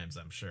these times,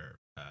 I'm sure.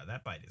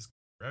 That bite is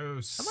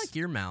gross. I like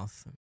your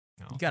mouth.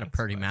 Oh, You got a thanks,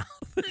 pretty bud. mouth.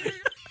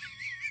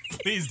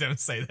 Please don't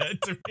say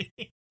that to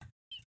me.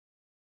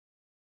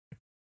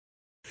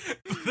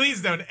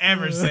 Please don't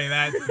ever say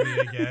that to me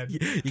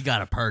again. You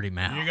got a purty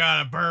mouth. You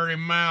got a purty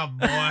mouth,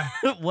 boy.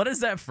 What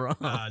is that from?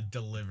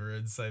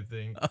 Deliverance, I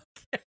think.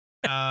 Okay.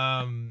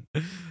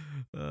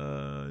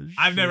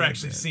 I've never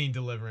actually seen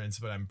Deliverance,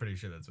 but I'm pretty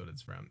sure that's what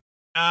it's from.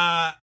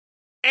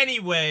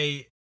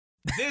 Anyway,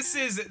 this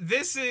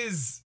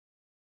is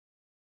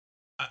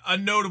a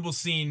notable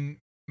scene,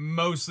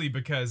 mostly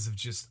because of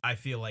just, I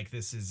feel like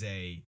this is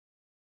a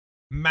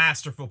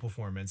masterful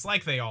performance,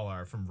 like they all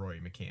are from Rory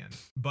McCann.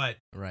 But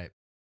right,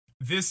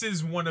 this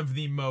is one of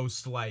the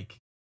most, like,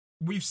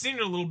 we've seen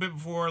it a little bit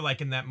before,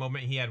 like in that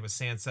moment he had with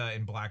Sansa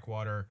in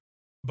Blackwater,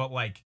 but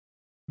like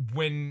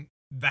when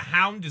the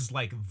Hound is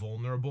like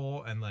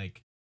vulnerable and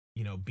like,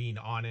 you know, being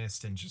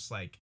honest and just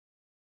like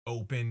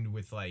open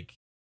with like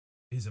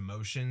his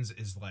emotions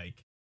is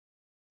like,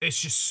 it's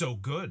just so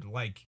good.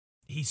 Like,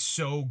 he's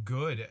so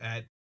good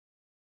at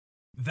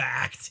the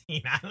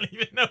acting. I don't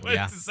even know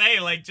what to say.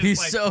 Like, just he's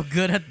like, so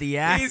good at the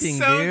acting, he's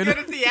so dude. good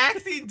at the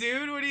acting,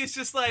 dude. When he's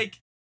just like,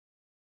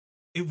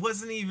 it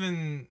wasn't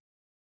even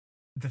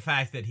the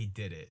fact that he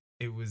did it.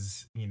 It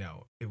was, you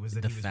know, it was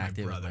that the he was fact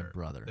my it brother. was my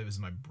brother. It was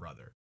my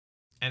brother.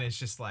 And it's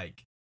just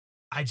like,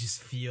 I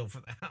just feel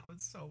for the Hound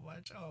so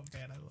much. Oh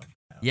man, I love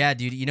the Hound. Yeah,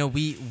 dude. You know,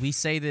 we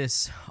say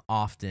this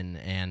often,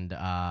 and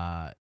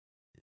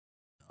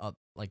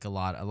like a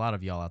lot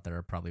of y'all out there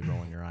are probably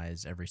rolling your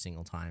eyes every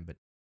single time, but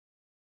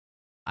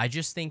I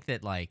just think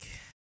that like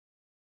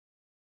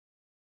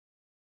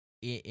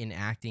in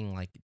acting,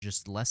 like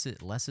just less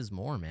is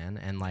more, man.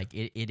 And like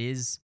it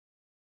is,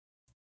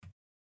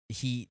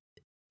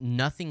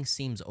 nothing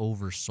seems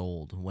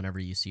oversold whenever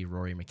you see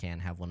Rory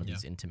McCann have one of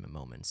these intimate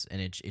moments,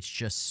 and it's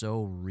just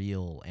so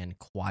real and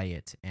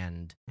quiet,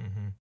 and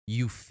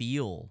you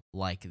feel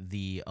like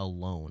the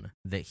alone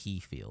that he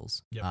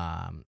feels. Yep.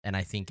 And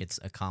I think it's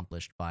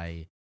accomplished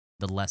by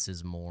the less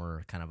is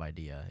more kind of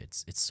idea.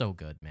 It's so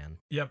good, man.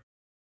 Yep.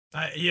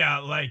 Yeah,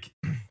 like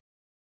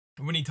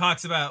when he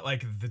talks about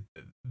like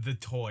the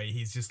toy,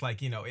 he's just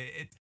like, you know,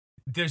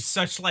 there's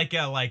such like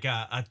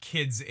a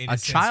kid's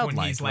innocence childlike,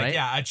 when he's like, right?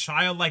 yeah, a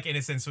childlike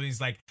innocence when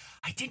he's like,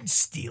 I didn't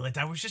steal it,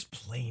 I was just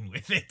playing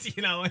with it,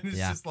 you know, and it's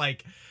just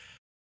like,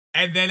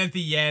 and then at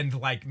the end,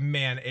 like,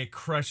 man, it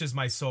crushes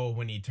my soul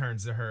when he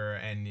turns to her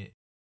and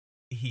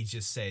he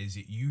just says,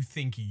 you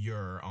think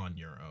you're on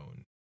your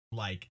own.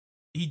 Like,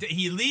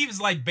 he leaves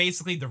like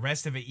basically the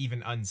rest of it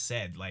even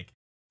unsaid. Like,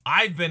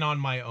 I've been on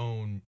my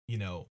own, you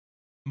know,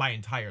 my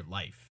entire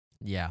life.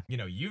 Yeah. You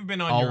know, you've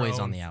been on always your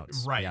own, on the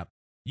outs. right? Yep.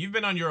 You've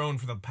been on your own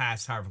for the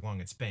past however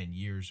long it's been,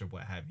 years or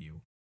what have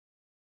you.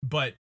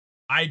 But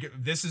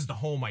this is the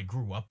home I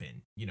grew up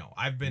in. You know,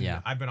 I've been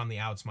on the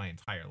outs my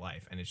entire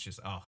life, and it's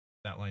just, oh,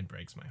 that line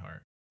breaks my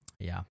heart.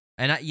 Yeah,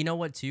 and you know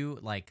what too?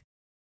 Like,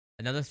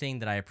 another thing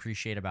that I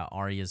appreciate about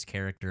Arya's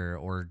character,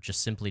 or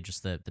just simply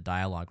just the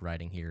dialogue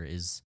writing here,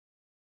 is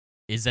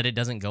that it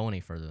doesn't go any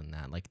further than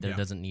that. Like, there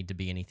doesn't need to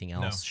be anything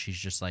else. No. She's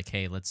just like,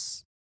 hey,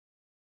 let's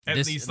at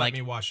least let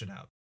me wash it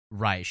out.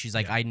 Right. She's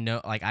like, I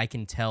know, like, I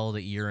can tell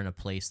that you're in a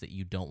place that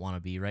you don't want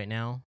to be right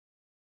now.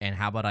 And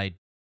how about I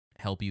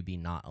help you be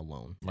not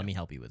alone? Let me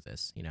help you with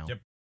this, you know?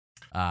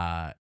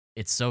 Yep.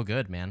 It's so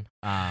good, man.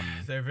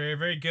 They're very,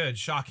 very good.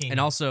 Shocking.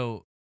 And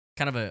also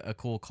kind of a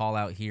cool call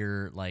out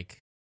here, like,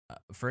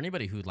 for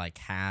anybody who like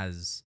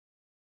has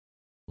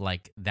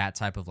like that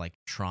type of like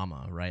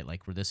trauma, right?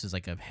 Like, where this is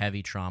like a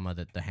heavy trauma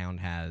that the Hound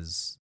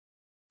has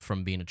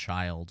from being a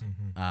child.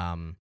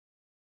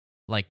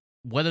 Like,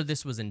 whether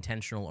this was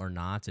intentional or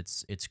not,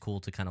 it's cool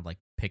to kind of like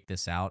pick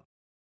this out.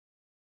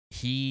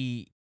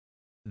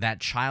 That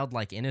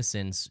childlike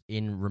innocence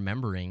in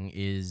remembering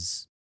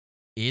is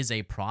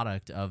a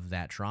product of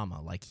that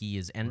trauma. Like, he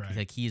is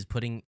like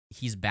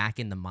he's back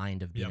in the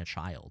mind of being a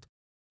child,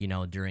 you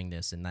know, during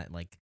this, and that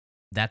like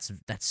that's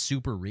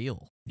super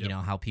real. You know,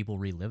 how people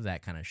relive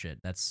that kind of shit.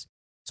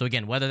 So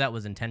again, whether that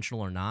was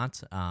intentional or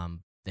not,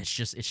 it's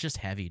just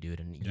heavy, dude,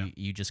 and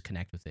you just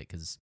connect with it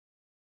because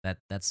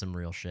that's some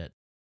real shit.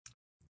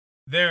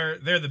 They're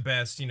the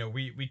best. You know,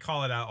 we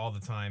call it out all the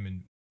time,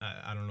 and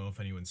I don't know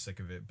if anyone's sick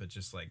of it, but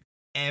just like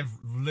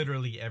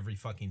literally every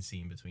fucking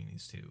scene between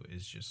these two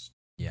is just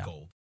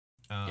gold.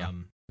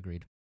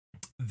 Agreed.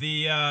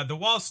 The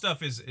wall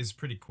stuff is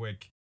pretty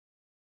quick.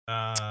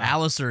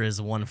 Alistair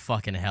is one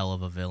fucking hell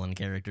of a villain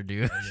character,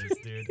 dude. He is,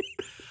 dude.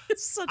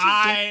 It's such a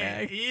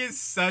dickbag. He is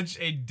such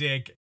a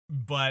dick,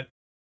 but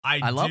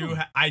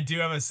I do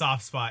have a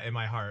soft spot in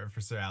my heart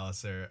for Sir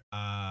Alistair.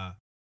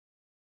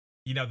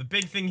 You know, the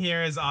big thing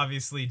here is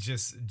obviously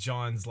just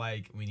Jon's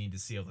like, we need to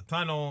seal the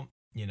tunnel.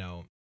 You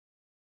know,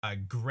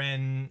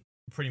 Gren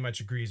pretty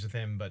much agrees with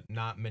him, but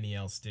not many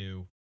else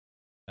do.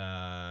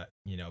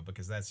 You know,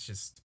 because that's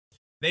just,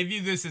 they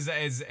view this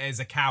as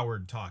a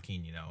coward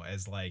talking, you know,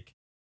 as like,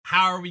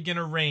 how are we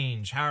gonna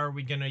range? How are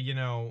we gonna, you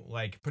know,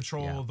 like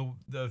patrol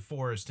the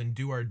forest and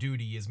do our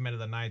duty as men of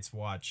the Night's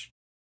Watch?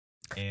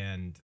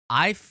 And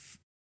I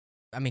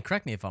mean,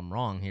 correct me if I'm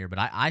wrong here, but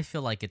I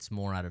feel like it's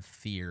more out of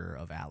fear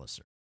of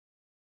Alistair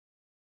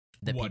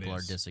that people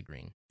are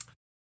disagreeing.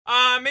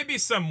 Maybe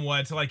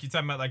somewhat. Like, you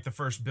talking about, like, the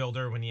first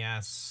builder when he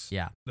asks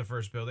the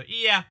first builder.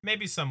 Yeah,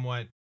 maybe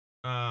somewhat.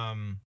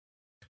 But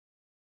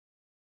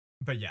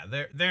yeah,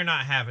 they're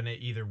not having it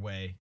either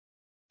way.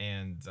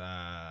 And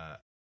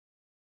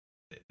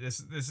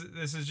this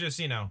is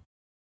just,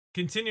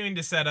 continuing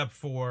to set up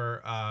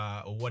for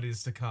what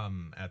is to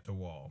come at the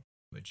wall,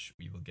 which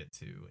we will get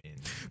to in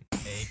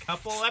a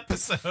couple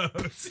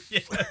episodes.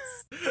 Yes.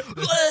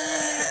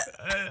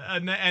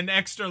 An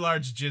extra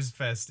large jizz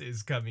fest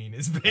is coming,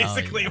 is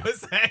basically what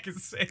Zach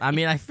is saying. I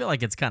mean, I feel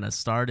like it's kind of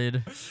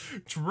started.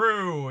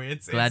 True.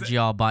 Glad you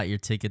all bought your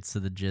tickets to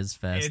the Jizz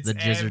Fest, the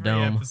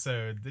Jizzerdome.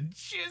 Episode, the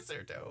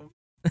Jizzerdome.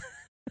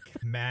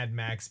 Mad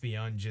Max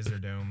Beyond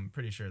Jizzerdome.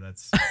 Pretty sure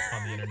that's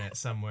on the internet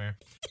somewhere.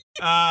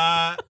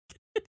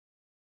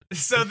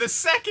 So the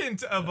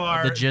second of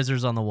our... The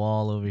jizzers on the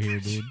wall over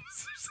here, dude.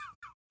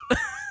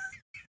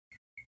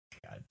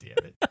 God damn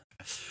it.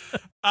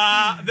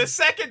 The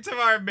second of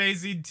our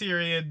amazing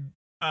Tyrion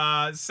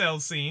cell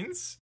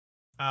scenes.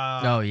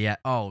 Oh, yeah.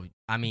 Oh,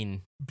 I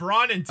mean...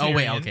 Bronn and Tyrion. Oh,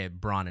 wait, okay.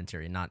 Bronn and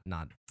Tyrion, not...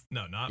 No,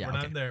 yeah, we're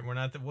not there. We're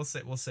not there. We'll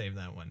save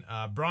that one.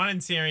 Bronn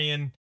and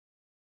Tyrion.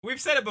 We've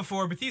said it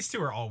before, but these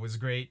two are always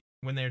great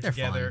when they're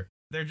together. Fun.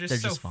 They're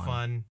just so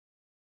fun.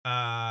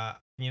 I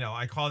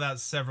called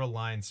out several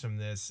lines from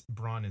this.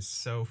 Bronn is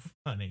so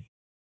funny.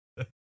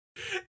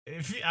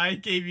 If I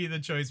gave you the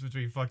choice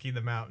between fucking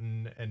the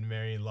Mountain and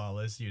marrying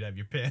Lawless, you'd have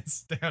your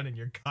pants down and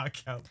your cock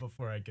out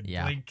before I could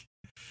blink.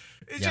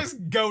 It's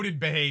just goated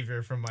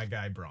behavior from my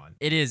guy Bronn.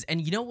 It is. And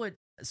you know what?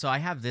 So I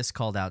have this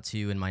called out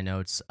too in my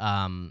notes.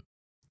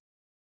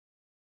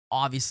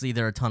 Obviously,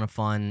 they're a ton of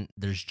fun.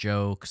 There's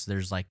jokes.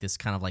 There's like this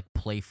kind of like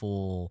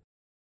playful,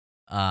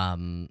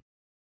 kind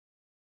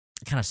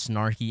of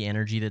snarky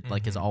energy that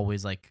like is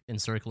always like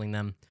encircling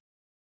them.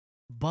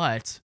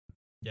 But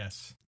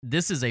yes,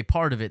 this is a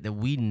part of it that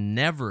we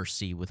never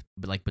see with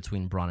like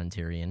between Bronn and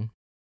Tyrion.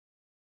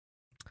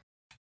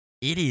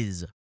 It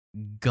is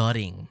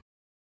gutting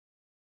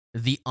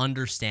the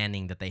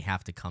understanding that they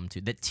have to come to,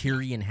 that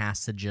Tyrion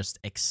has to just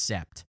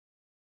accept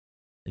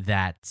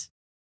that.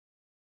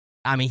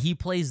 I mean, he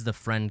plays the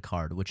friend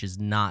card, which is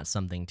not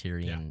something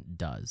Tyrion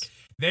does.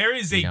 There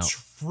is a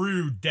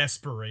true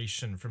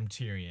desperation from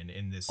Tyrion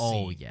in this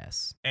scene. Oh,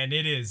 yes. And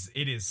it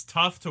is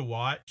tough to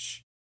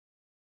watch.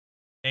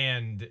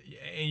 And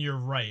you're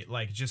right.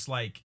 Like, just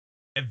like,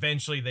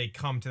 eventually they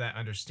come to that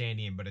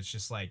understanding, but it's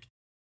just like,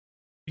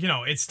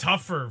 it's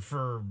tough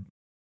for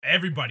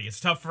everybody.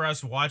 It's tough for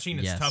us watching.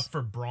 It's tough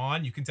for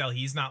Bronn. You can tell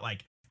he's not,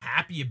 like,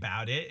 happy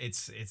about it.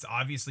 It's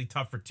obviously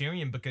tough for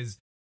Tyrion because,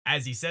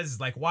 as he says,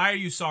 it's like, why are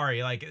you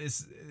sorry? Like,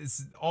 it's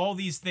all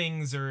these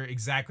things are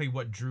exactly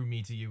what drew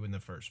me to you in the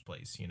first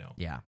place,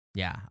 Yeah.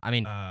 I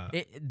mean,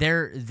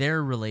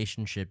 their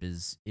relationship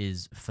is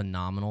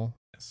phenomenal.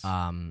 Yes.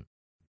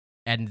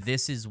 And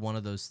this is one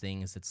of those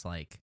things that's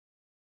like,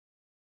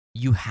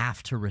 you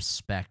have to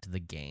respect the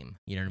game.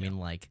 You know what I mean?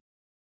 Like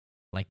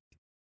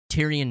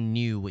Tyrion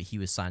knew what he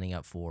was signing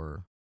up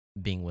for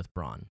being with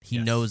Bronn. He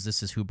knows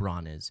this is who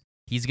Bronn is.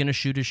 He's gonna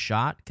shoot his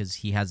shot because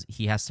he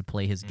has to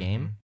play his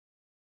game.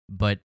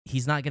 But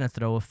he's not gonna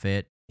throw a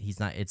fit. He's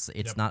not.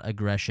 It's not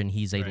aggression.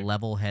 He's a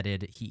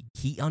level-headed.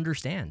 He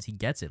understands. He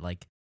gets it.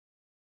 Like,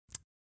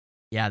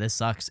 yeah, this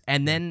sucks.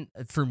 And then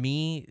for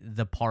me,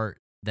 the part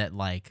that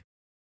like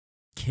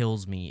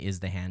kills me is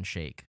the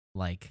handshake.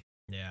 Like,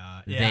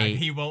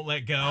 he won't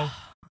let go.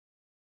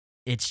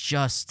 It's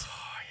just,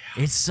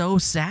 it's so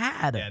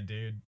sad. Yeah,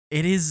 dude.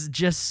 It is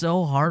just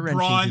so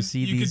heart-wrenching to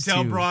see these two. You can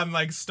tell Bronn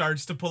like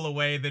starts to pull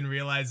away, then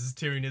realizes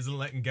Tyrion isn't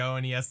letting go,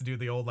 and he has to do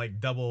the old like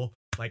double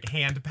like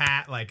hand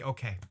pat. Like,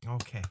 okay,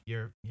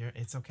 you're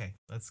it's okay.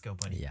 Let's go,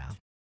 buddy. Yeah.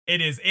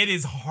 It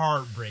is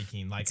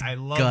heartbreaking. Like, it's I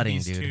love gutting,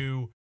 these dude.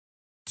 two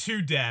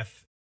to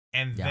death,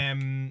 and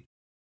them,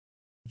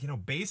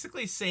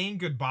 basically saying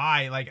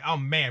goodbye. Like, oh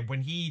man,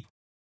 when he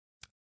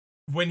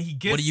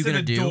gets to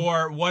the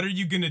door, what are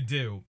you gonna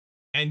do?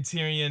 And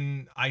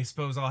Tyrion, I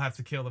suppose I'll have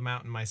to kill the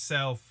Mountain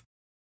myself.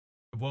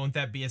 Won't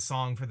that be a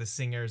song for the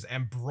singers?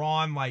 And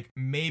Bronn, like,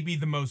 maybe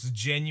the most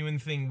genuine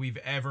thing we've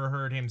ever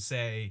heard him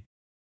say,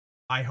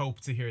 I hope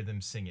to hear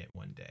them sing it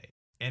one day.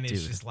 And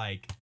it's just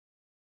like,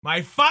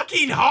 my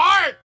fucking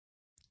heart!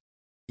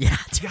 Yeah.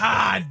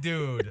 God,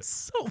 dude.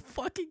 It's so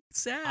fucking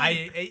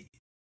sad.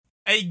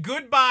 A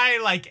goodbye,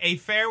 like, a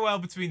farewell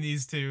between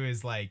these two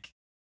is, like,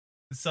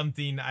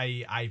 something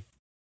I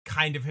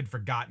kind of had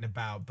forgotten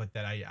about, but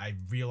that I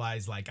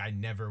realized, like, I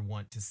never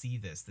want to see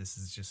this. This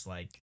is just,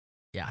 like,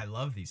 I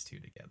love these two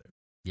together.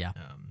 Yeah.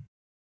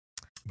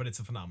 But it's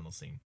a phenomenal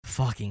scene.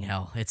 Fucking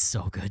hell. It's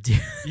so good,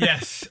 dude.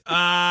 Yes.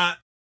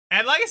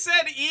 And like I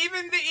said,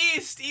 even the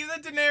East,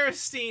 even the Daenerys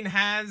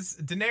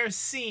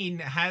scene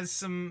has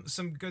some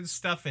good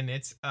stuff in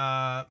it.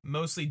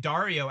 Mostly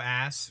Dario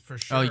ass for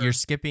sure. Oh, you're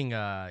skipping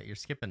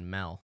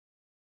Mel.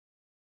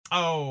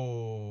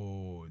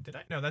 Oh, did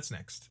I? No, that's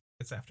next.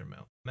 It's after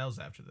Mel. Mel's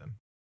after them.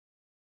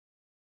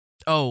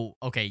 Oh,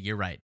 okay, you're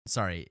right.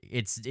 Sorry.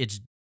 It's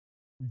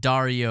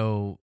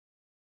Dario,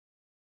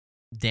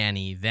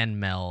 Dany, then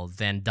Mel,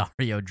 then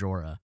Dario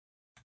Jorah.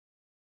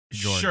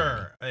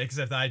 Sure,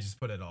 except I just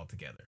put it all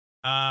together.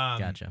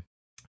 Gotcha.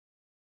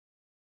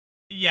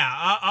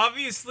 Yeah,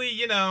 obviously,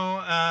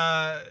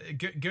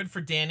 good for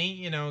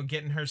Dany,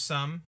 getting her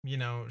some.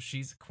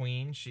 She's a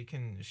queen. She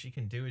can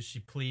do as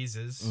she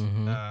pleases.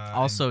 Mm-hmm.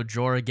 Also,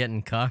 Jorah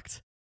getting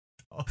cucked.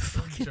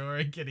 Also,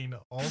 Jorah getting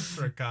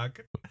ultra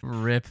cuck.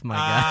 Rip, my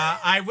guy.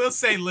 I will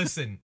say,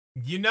 listen,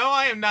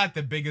 I am not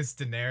the biggest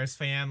Daenerys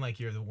fan. Like,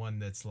 you're the one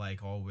that's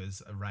like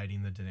always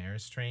riding the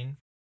Daenerys train.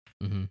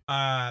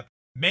 Mm-hmm.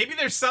 Maybe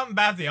there's something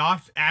about the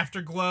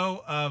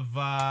afterglow of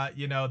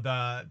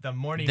the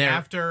morning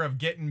after of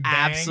getting banged.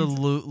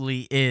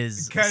 Absolutely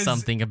is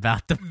something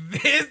about the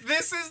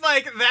this is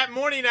like that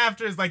morning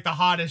after is like the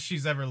hottest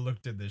she's ever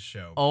looked in this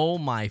show. Oh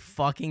my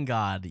fucking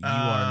god, you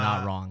are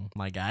not wrong,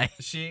 my guy.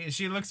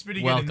 She looks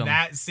pretty good in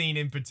that scene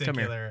in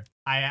particular.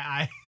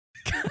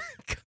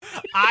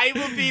 I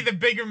will be the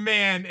bigger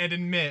man and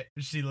admit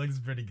she looks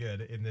pretty good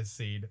in this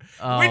scene.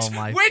 Which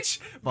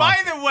by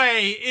the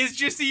way, is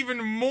just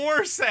even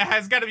more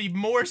has got to be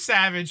more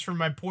savage for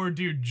my poor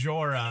dude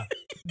Jorah.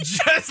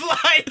 Just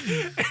like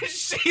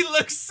she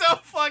looks so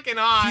fucking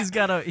hot.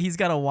 He's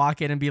gotta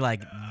walk in and be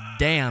like,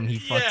 "Damn, he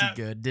fucked you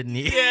good, didn't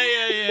he?"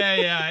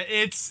 Yeah.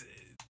 It's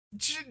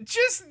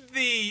just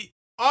the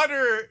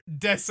utter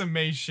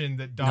decimation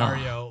that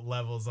Dario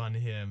levels on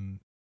him.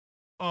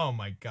 Oh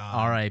my god.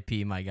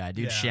 R.I.P. my guy.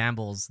 Dude,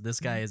 shambles. This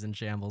guy is in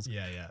shambles.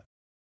 Yeah.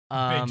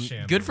 Big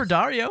shambles. Good for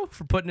Dario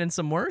for putting in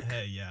some work.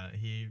 Hey, yeah.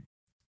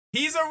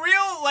 He's a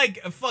real like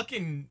a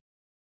fucking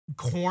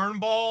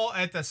cornball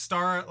at the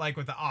start, like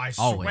with I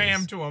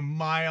swam to a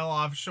mile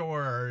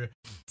offshore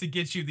to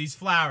get you these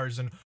flowers,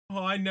 and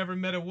I never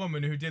met a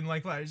woman who didn't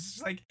like flowers. It's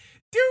just like,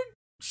 dude,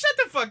 shut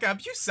the fuck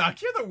up. You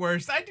suck. You're the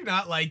worst. I do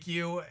not like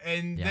you.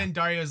 And then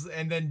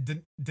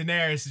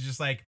Daenerys is just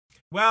like,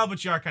 well,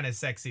 but you are kind of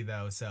sexy,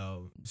 though,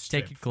 so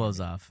take your clothes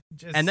off.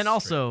 And then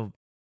also,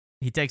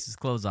 he takes his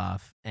clothes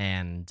off,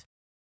 and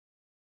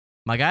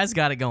my guy's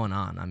got it going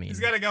on. I mean, he's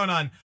got it going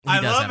on. I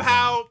love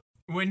how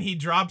when he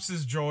drops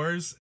his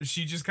drawers,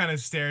 she just kind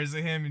of stares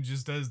at him and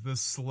just does the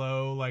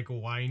slow, like,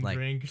 wine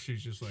drink.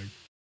 She's just like,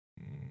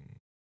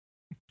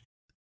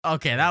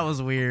 Okay, that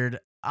was weird.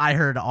 I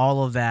heard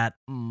all of that.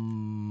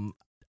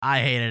 I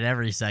hated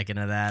every second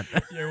of that.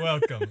 You're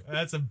welcome.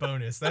 That's a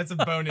bonus. That's a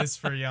bonus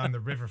for you on the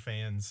River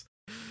fans.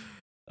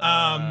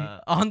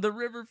 On the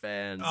River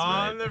fans.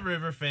 On the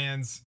River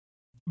fans.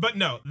 But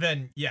no,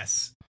 then,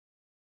 yes.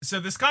 So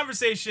this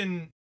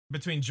conversation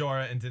between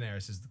Jorah and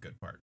Daenerys is the good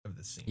part of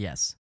this scene.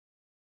 Yes.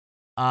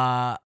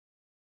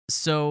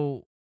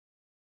 So,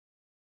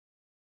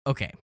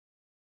 okay.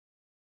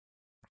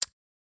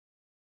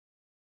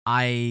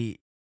 I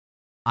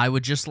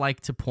would just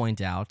like to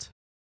point out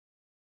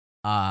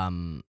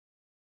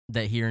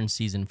that here in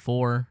season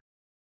 4,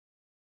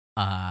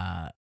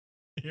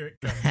 here it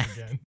comes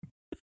again.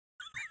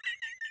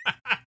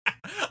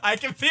 I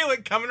can feel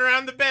it coming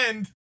around the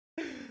bend.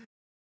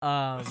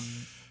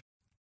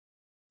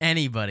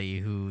 Anybody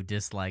who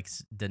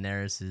dislikes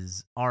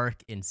Daenerys'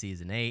 arc in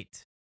season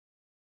 8,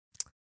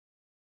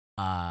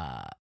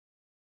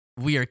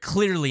 we are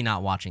clearly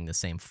not watching the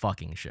same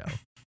fucking show.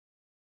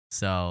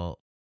 So,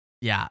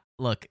 yeah,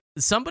 look,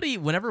 somebody,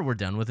 whenever we're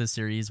done with this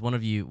series, one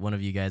of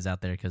you guys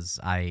out there, because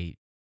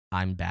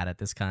I'm bad at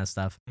this kind of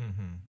stuff.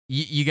 Mm-hmm.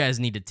 You guys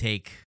need to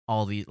take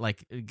all the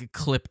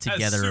clip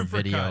together a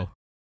video,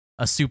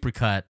 a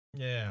supercut,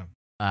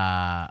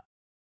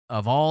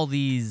 of all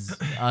these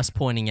us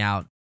pointing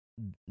out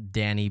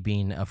Dany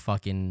being a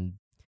fucking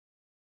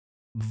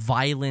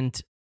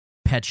violent,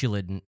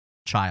 petulant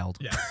child.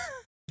 Yeah.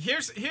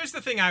 Here's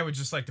the thing I would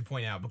just like to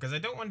point out, because I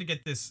don't want to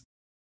get this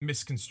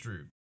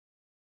misconstrued.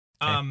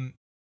 Okay.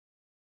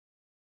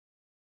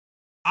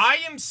 I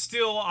am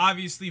still,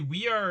 obviously,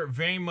 we are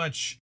very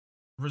much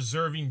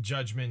reserving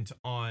judgment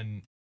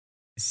on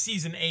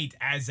season 8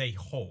 as a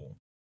whole.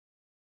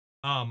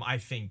 I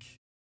think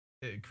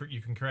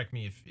you can correct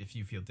me if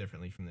you feel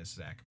differently from this,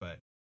 Zach, but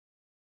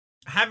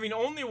having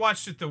only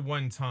watched it the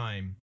one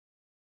time,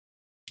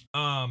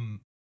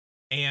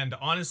 and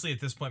honestly, at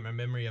this point, my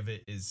memory of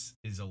it is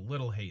a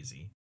little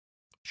hazy.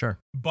 Sure.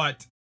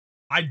 But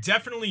I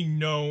definitely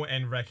know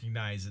and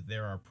recognize that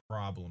there are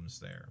problems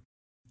there.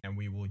 And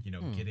we will,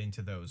 get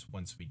into those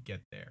once we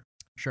get there.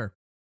 Sure.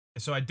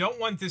 So I don't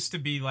want this to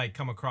be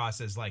come across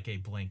as like a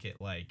blanket,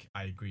 like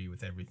I agree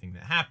with everything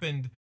that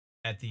happened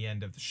at the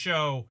end of the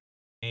show.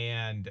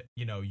 And,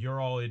 you're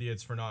all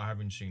idiots for not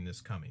having seen this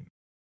coming.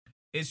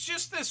 It's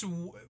just this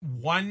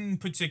one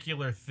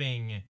particular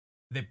thing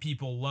that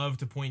people love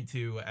to point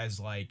to as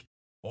like,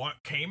 what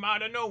came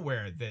out of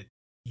nowhere that,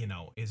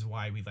 is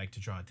why we like to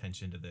draw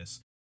attention to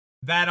this.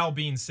 That all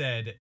being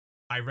said,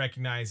 I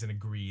recognize and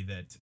agree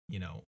that,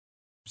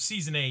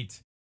 season 8,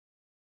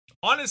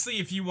 honestly,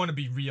 if you want to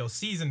be real,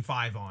 season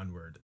 5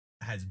 onward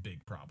has big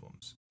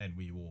problems, and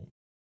we will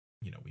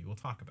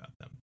talk about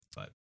them.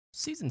 But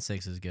season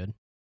 6 is good,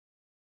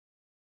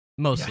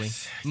 mostly,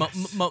 yes.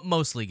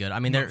 Mostly good. I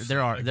mean,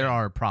 there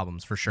are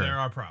problems for sure. There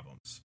are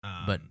problems,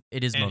 but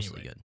it is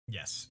mostly good.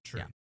 Yes, true.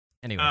 Yeah.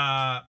 Anyway,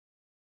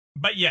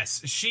 but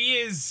yes, she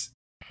is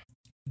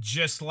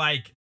just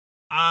like,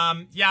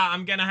 yeah,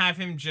 I'm gonna have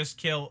him just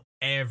kill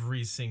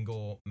every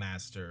single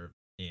master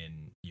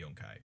in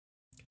Yunkai.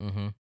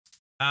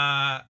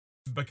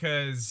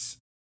 Because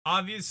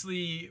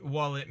obviously,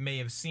 while it may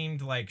have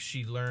seemed like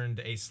she learned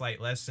a slight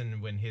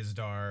lesson when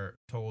Hisdar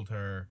told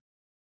her,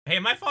 hey,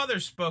 my father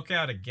spoke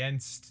out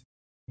against,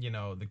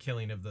 the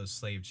killing of those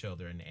slave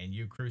children, and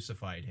you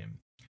crucified him.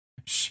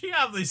 She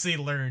obviously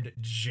learned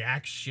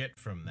jack shit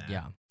from that.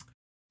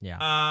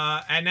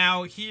 Yeah. And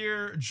now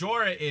here,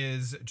 Jorah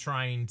is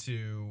trying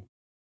to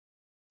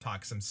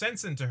talk some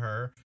sense into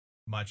her,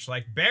 much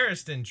like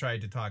Barristan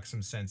tried to talk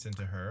some sense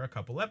into her a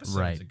couple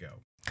episodes ago.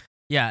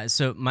 Yeah,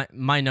 so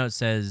my note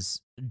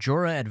says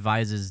Jorah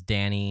advises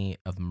Dany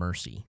of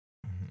mercy,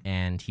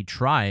 and he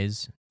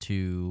tries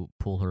to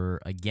pull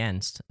her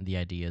against the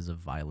ideas of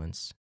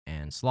violence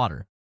and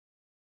slaughter.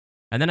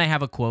 And then I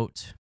have a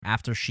quote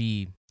after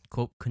she,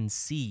 quote,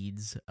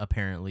 concedes,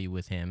 apparently,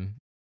 with him.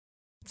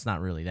 It's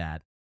not really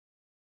that.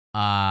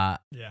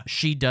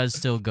 She does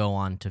still go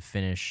on to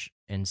finish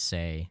and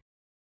say,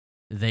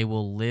 they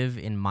will live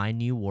in my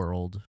new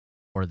world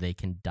or they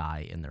can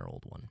die in their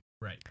old one.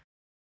 Right.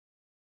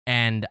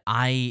 And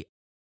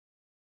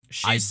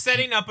she's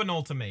setting up an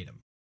ultimatum.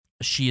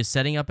 She is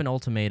setting up an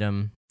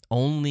ultimatum.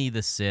 Only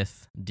the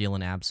Sith deal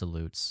in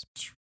absolutes.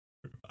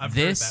 I've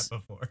heard that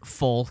before.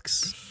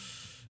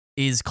 Folks,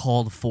 is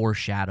called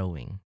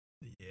foreshadowing.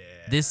 Yeah.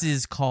 This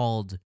is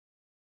called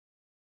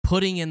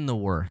putting in the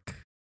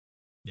work.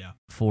 Yeah.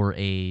 For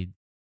a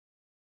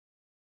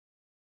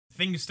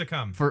things to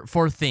come.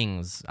 For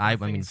things. I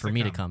mean, for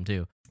me to come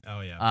too.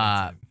 Oh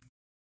yeah.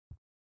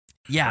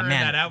 Yeah, her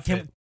man. That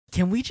outfit.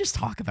 Can we just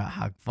talk about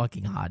how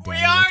fucking hot Dany We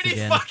looks already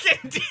again?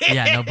 fucking did.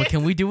 Yeah, no, but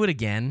can we do it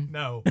again?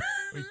 No,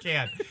 we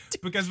can't.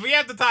 Because we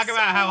have to talk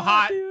about how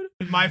hot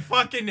my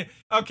fucking...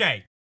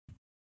 Okay.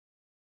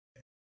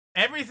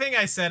 Everything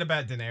I said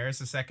about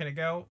Daenerys a second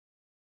ago,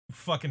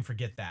 fucking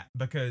forget that.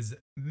 Because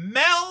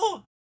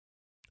Mel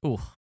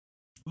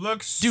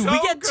looks so good. Dude, we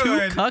get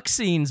 2 cuck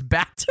scenes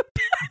back to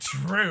back.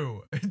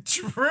 True.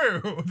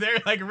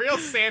 They're like real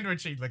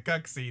sandwichy, the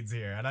cuck scenes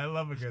here. And I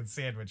love a good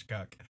sandwich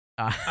cuck.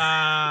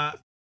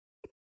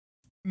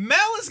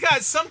 Mel has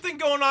got something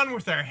going on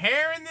with her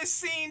hair in this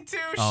scene too.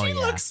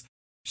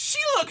 She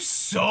looks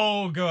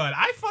so good.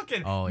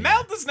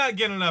 Mel does not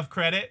get enough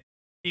credit,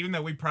 even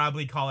though we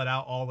probably call it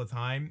out all the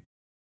time.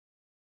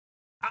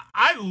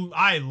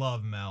 I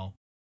love Mel.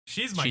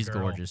 She's my girl. She's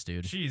gorgeous,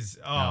 dude.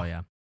 Oh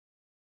yeah.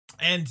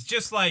 And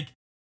just like,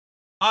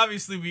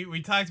 obviously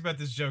we talked about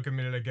this joke a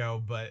minute ago,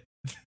 but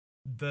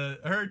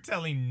her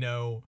telling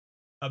no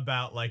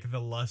about like the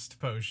lust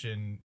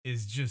potion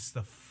is just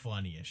the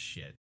funniest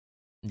shit.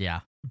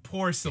 Yeah.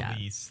 Poor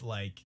Selyse,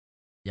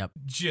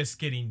 just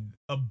getting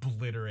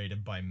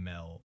obliterated by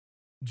Mel,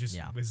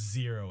 with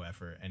zero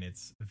effort, and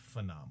it's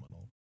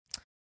phenomenal.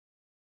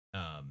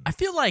 I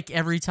feel like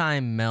every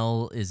time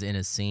Mel is in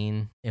a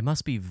scene, it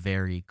must be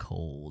very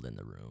cold in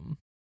the room.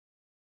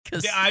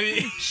 Because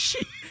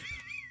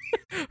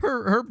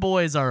her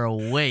boys are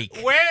awake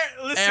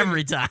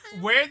every time.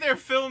 Where they're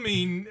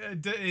filming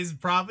is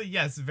probably,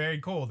 yes, very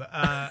cold.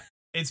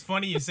 It's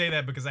funny you say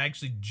that because I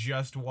actually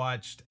just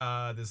watched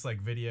this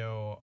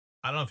video.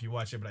 I don't know if you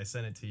watched it, but I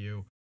sent it to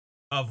you.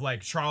 Of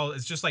Charles,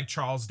 it's just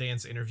Charles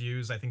Dance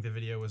interviews. I think the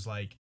video was no,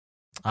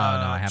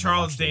 I haven't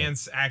Charles watched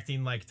Dance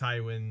acting like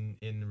Tywin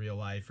in real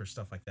life or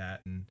stuff like that.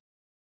 And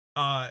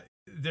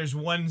there's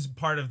one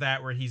part of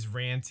that where he's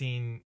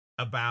ranting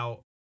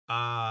about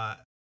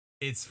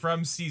it's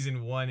from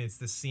season 1. It's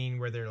the scene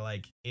where they're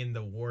in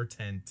the war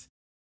tent,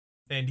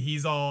 and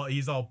he's all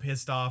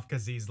pissed off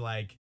because he's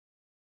like,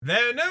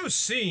 there are no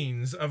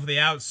scenes of the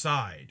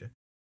outside.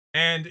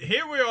 And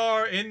here we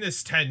are in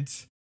this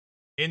tent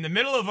in the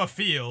middle of a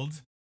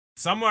field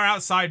somewhere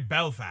outside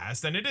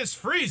Belfast, and it is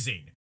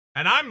freezing.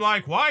 And I'm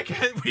like, why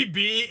can't we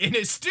be in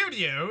a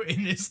studio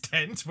in this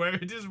tent where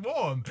it is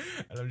warm?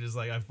 And I'm just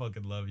like, I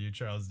fucking love you,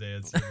 Charles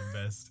Dance. You're the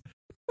best.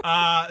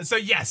 So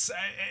yes,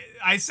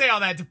 I say all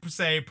that to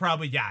say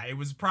probably, yeah, it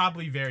was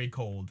probably very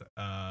cold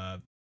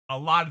a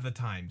lot of the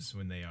times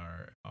when they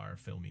are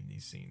filming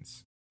these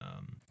scenes.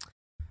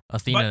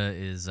 Athena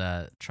is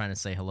trying to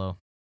say hello.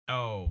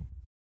 Oh,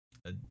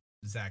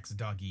 Zach's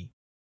doggy.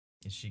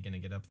 Is she gonna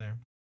get up there?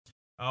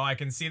 Oh, I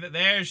can see that.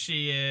 There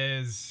she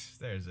is.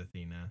 There's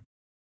Athena.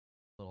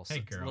 Hey,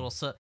 girl.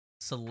 Little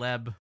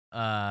celeb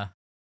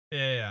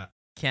yeah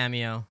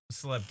cameo.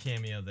 Celeb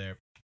cameo there.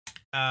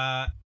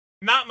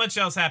 Not much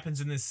else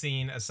happens in this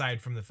scene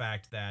aside from the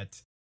fact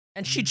that...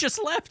 And she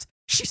just left.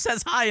 She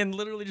says hi and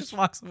literally just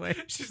walks away.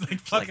 She's like,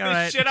 fuck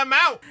this shit, I'm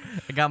out.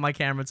 I got my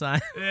camera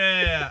time.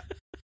 Yeah.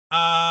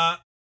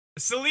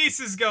 Selyse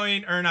is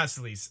going, or not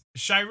Selyse,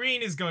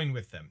 Shireen is going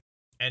with them.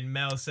 And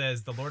Mel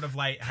says the Lord of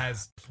Light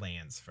has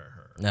plans for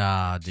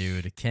her.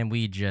 Dude, can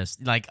we just,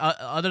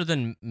 other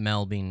than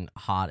Mel being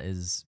hot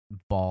as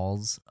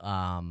balls,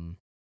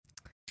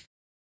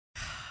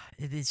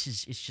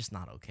 it's just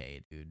not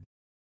okay, dude.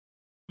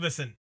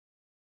 Listen,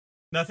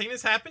 nothing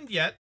has happened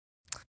yet.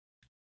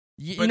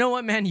 You know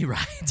what, man? You're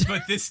right.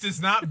 But this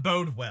does not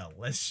bode well.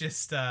 Let's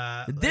just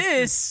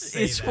this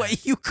is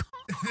what you call.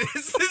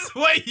 This is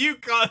what you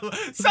call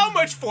so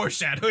much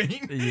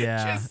foreshadowing.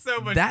 Yeah, just so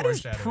much. That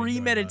is foreshadowing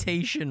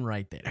premeditation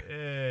right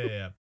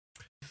there.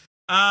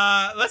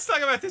 Yeah. Let's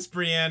talk about this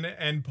Brienne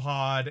and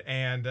Pod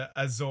and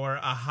Azor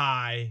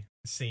Ahai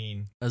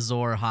scene.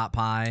 Azor Hot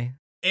Pie.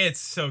 It's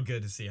so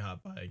good to see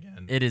Hot Pie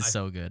again. It is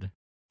so good.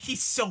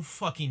 He's so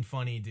fucking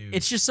funny, dude.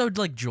 It's just so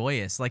like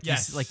joyous. Like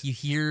you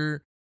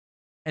hear,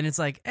 and it's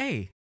like,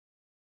 hey,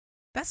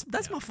 that's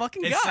my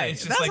fucking guy.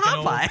 It's just that's like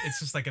Hot Pie. It's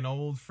just like an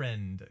old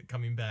friend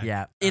coming back.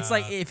 Yeah, it's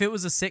like if it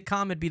was a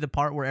sitcom, it'd be the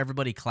part where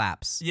everybody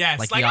claps. Yes,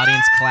 like the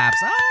audience claps.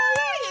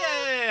 Oh,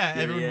 yeah.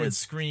 Everyone would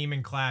scream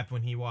and clap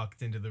when he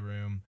walked into the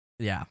room.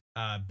 Yeah.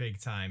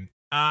 Big time.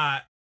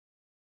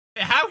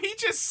 How he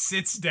just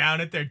sits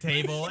down at their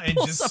table and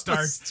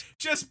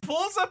just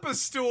pulls up a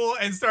stool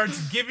and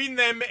starts giving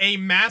them a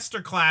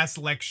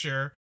masterclass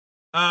lecture.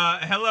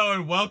 Hello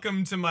and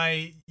welcome to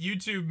my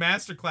YouTube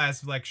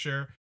masterclass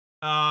lecture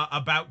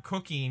about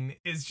cooking.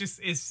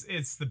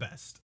 It's the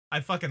best.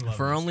 I fucking love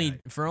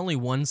it. For only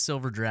one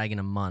silver dragon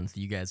a month,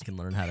 you guys can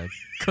learn how to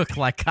cook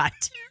like I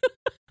do.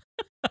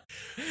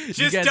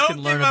 Just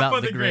don't give up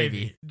on the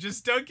gravy.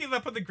 Just don't give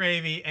up on the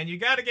gravy, and you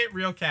got to get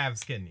real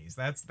calves kidneys.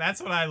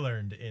 That's what I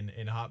learned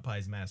in Hot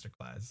Pie's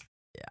masterclass.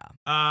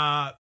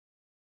 Yeah.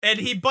 And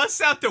he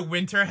busts out the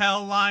winter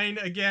hell line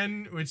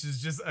again, which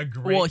is just a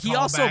great. Well, he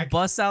also callback.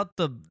 busts out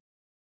the.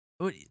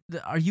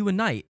 Are you a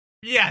knight?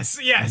 Yes.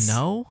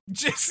 No.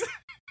 Just.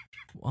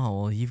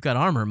 Oh, well, you've got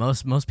armor.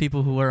 Most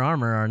people who wear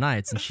armor are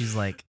knights, and she's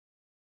like.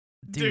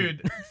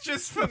 Dude,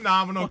 just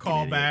phenomenal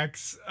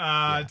callbacks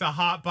to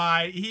Hot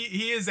Pie.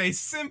 He is a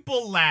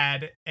simple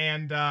lad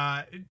and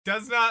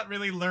does not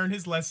really learn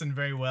his lesson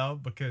very well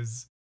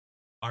because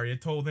Arya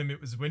told him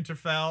it was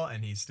Winterfell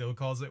and he still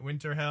calls it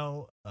Winter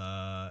Hell.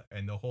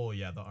 And the whole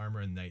the armor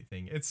and knight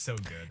thing. It's so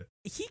good.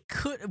 He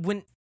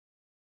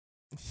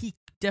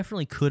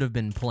definitely could have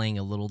been playing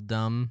a little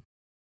dumb.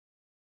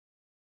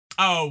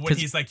 Oh, when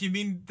he's like, you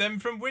mean them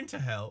from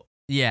Winterfell?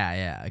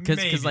 Yeah,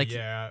 because like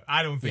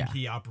I don't think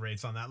he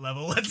operates on that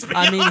level. Let's be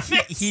honest.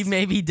 He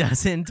maybe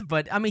doesn't,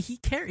 but I mean he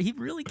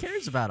really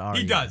cares about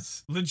Arya. He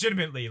does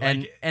legitimately,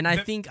 and I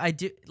think I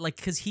do like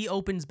because he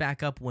opens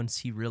back up once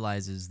he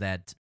realizes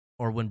that,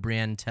 or when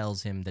Brienne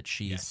tells him that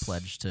she's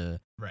pledged to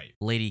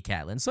Lady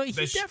Catelyn. So he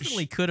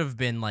definitely could have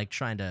been like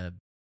trying to.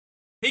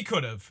 He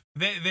could have.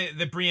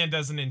 The Brienne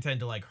doesn't intend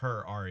to like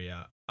hurt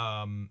Arya.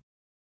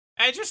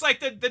 And just like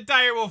the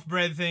direwolf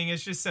bread thing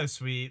is just so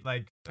sweet.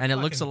 Like, and it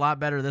looks a lot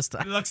better this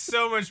time. It looks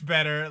so much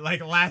better.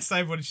 Like last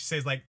time, what did she say?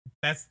 Is like,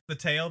 that's the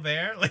tail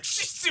there. Like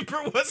she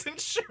super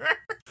wasn't sure.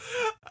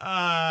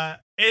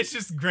 It's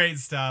just great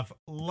stuff.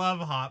 Love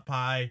Hot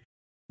Pie.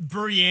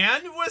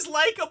 Brienne was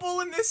likable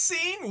in this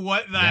scene.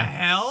 What the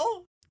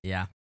hell?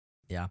 Yeah.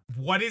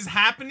 What is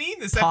happening?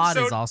 This Pod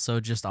episode is also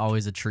just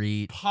always a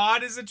treat.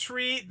 Pod is a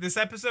treat. This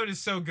episode is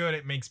so good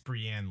it makes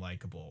Brienne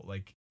likable.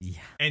 Like,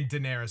 and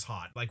Daenerys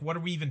hot. Like, what are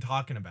we even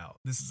talking about?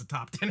 This is a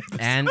top 10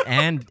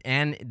 episode.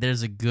 And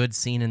there's a good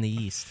scene in the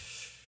East.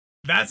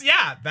 That's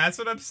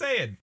what I'm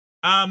saying.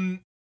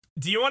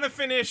 Do you want to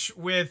finish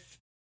with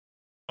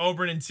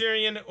Oberyn and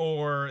Tyrion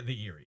or the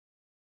Eyrie?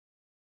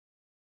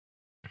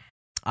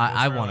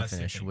 I want to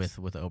finish with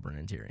Oberyn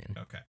and Tyrion.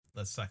 Okay,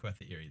 let's talk about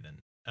the Eyrie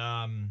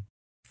then.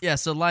 Yeah,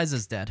 so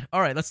Lysa's dead.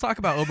 All right, let's talk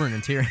about Oberyn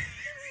and Tyrion.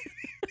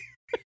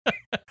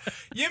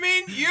 You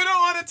mean you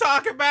don't want to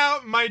talk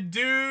about my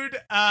dude,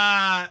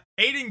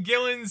 Aidan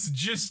Gillen's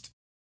just...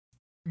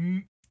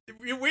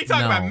 We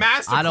talk about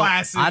master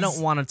classes. I don't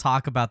want to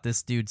talk about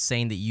this dude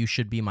saying that you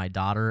should be my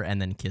daughter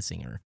and then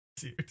kissing her.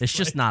 Dude, it's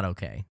just not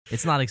okay.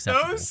 It's not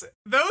acceptable.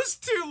 Those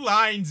two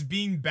lines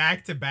being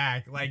back to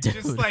back, like, dude.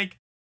 Just like,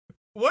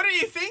 what are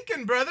you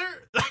thinking, brother?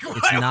 Like,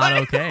 it's not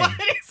okay.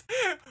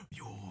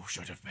 You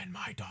should have been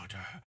my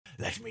daughter.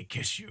 Let me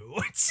kiss you.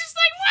 It's just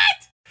like,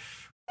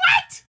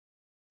 what?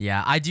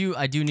 Yeah, I do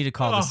need to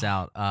call this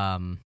out.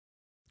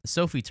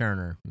 Sophie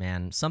Turner,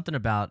 man, something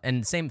about,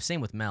 and same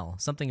with Mel.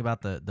 Something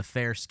about the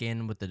fair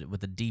skin with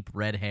the deep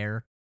red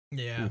hair.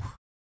 Yeah,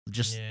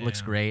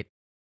 looks great.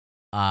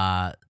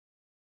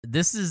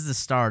 This is the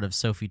start of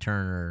Sophie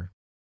Turner.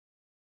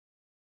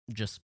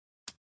 Just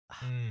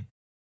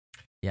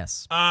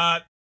yes.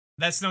 That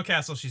snow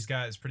castle she's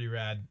got is pretty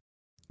rad.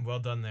 Well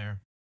done there.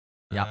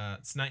 Yeah,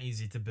 it's not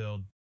easy to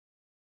build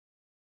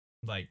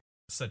like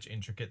such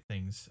intricate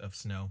things of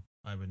snow.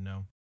 I would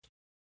know.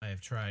 I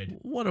have tried.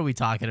 What are we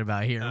talking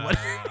about here?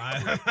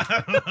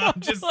 I'm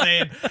just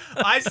saying.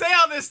 I say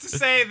all this to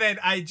say that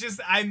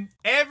I'm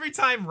every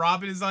time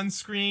Robin is on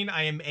screen,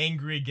 I am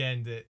angry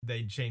again that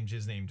they changed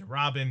his name to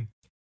Robin.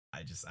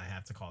 I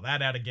have to call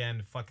that out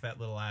again. Fuck that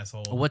little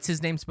asshole. What's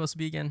his name supposed to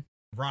be again?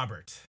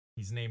 Robert.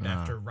 He's named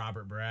after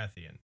Robert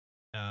Baratheon.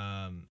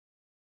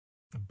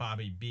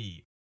 Bobby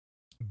B.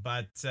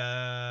 But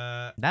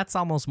that's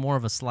almost more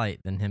of a slight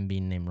than him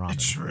being named Robin.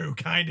 True,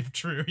 kind of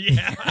true.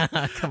 Yeah.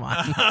 Come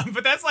on.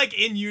 But that's like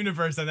in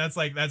universe, and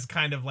that's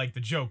kind of like the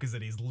joke is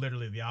that he's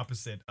literally the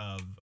opposite of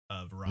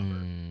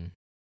Robert.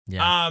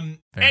 Yeah.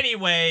 Fair.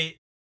 Anyway,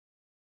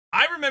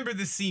 I remember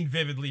this scene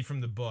vividly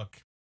from the book.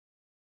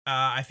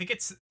 I think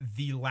it's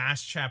the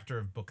last chapter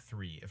of book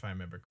 3, if I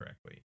remember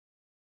correctly.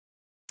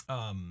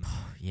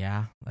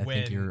 Yeah, I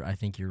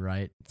think you're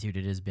right, dude.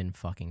 It has been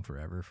fucking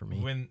forever for me.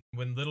 When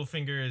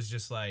Littlefinger is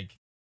just like,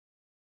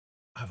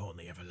 I've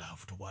only ever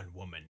loved one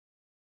woman,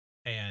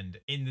 and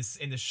in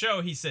the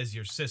show he says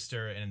your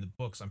sister, and in the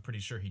books I'm pretty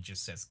sure he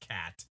just says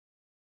cat,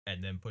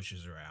 and then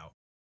pushes her out.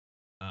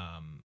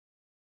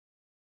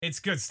 It's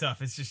good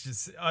stuff. It's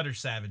just utter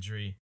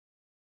savagery,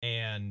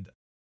 and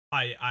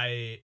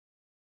I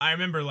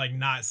remember like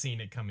not seeing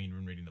it coming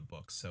when reading the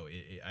book, so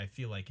I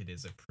feel like it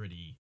is a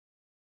pretty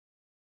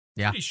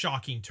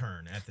shocking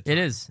turn at the time. It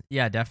is,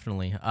 yeah,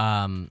 definitely.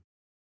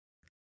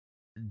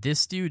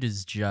 This dude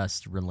is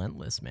just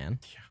relentless, man.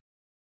 Yeah,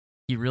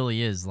 he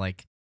really is.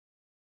 Like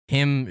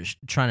him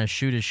trying to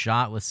shoot his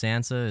shot with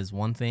Sansa is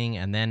one thing,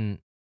 and then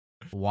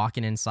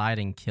walking inside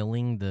and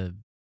killing the.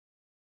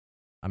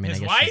 I mean, his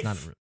I guess wife? she's not.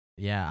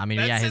 Yeah, I mean,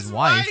 That's yeah, his his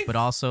wife, wife? but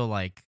also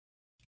like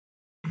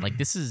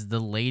this is the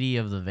Lady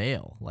of the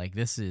Vale. Like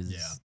this is. Yeah.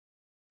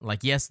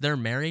 Like, yes, they're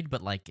married,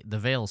 but like the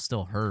veil's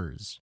still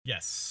hers.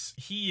 Yes,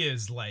 he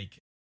is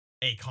like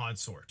a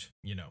consort,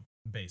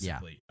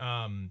 basically.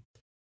 Yeah.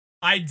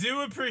 I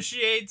do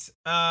appreciate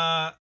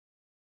how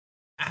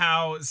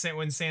when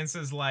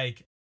Sansa's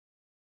like,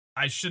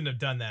 I shouldn't have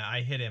done that. I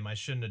hit him. I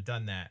shouldn't have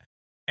done that.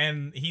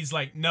 And he's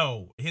like,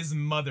 no, his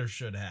mother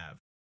should have.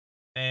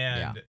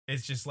 And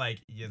it's just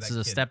like, yeah, this is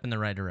a step in the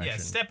right direction. Yeah,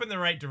 step in the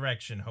right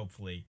direction,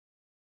 hopefully,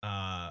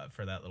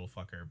 for that little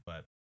fucker.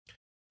 But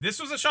this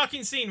was a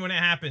shocking scene when it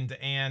happened,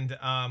 and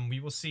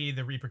we will see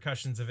the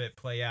repercussions of it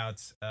play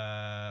out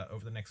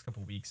over the next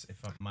couple weeks, if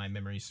my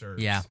memory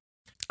serves. Yeah.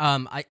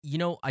 I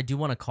do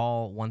want to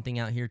call one thing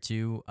out here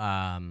too.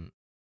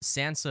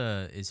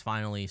 Sansa is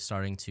finally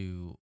starting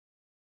to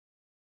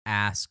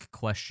ask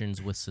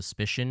questions with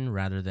suspicion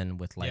rather than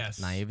with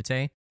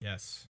naivete.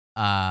 Yes.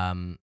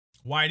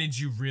 Why did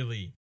you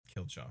really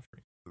kill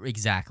Joffrey?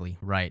 Exactly,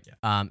 right.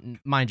 Yeah.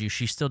 Mind you,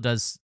 she still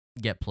does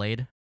get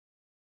played.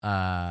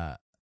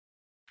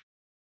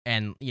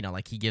 And,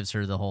 like, he gives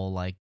her the whole,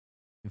 like,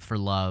 for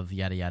love,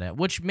 yada, yada,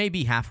 which may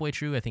be halfway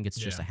true. I think it's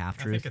just a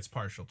half-truth. I think it's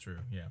partial true,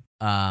 yeah.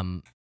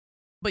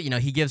 But,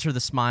 he gives her the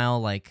smile,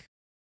 like,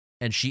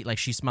 and she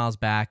smiles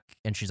back,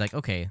 and she's like,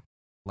 okay,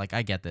 like,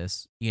 I get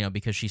this,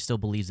 because she still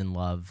believes in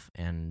love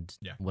and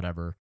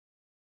whatever.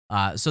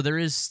 So there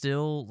is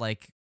still,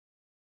 like,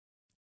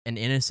 an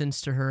innocence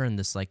to her and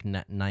this, like,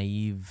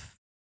 naive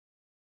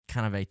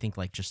kind of, I think,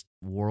 like just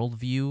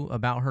worldview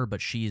about her, but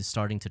she is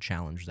starting to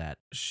challenge that.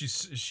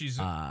 She's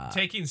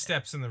taking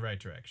steps in the right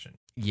direction.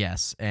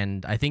 Yes,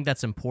 and I think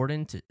that's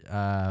important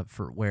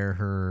for where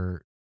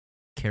her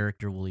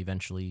character will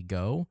eventually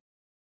go.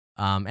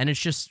 And it's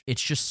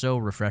just so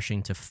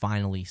refreshing to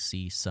finally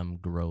see some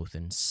growth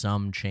and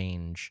some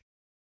change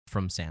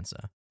from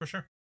Sansa. For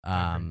sure.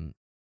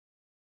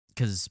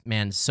 Because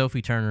man,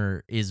 Sophie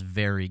Turner is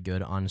very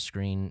good on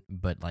screen,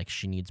 but like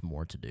she needs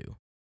more to do.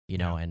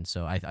 And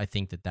so I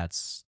think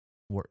that's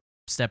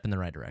step in the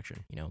right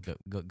direction,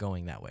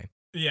 going that way.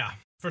 Yeah,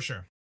 for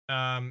sure.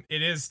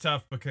 It is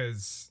tough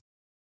because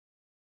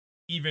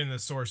even the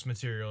source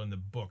material in the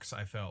books,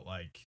 I felt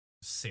like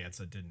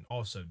Sansa didn't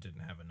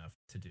have enough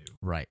to do.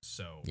 Right.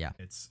 So yeah,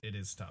 it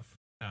is tough.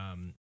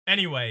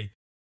 Anyway,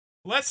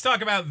 let's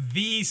talk about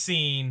the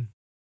scene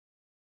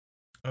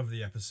of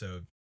the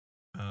episode.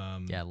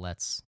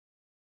 Let's.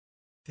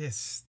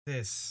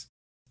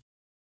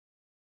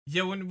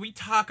 Yeah, when we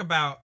talk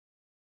about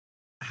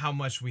how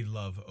much we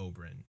love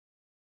Oberyn,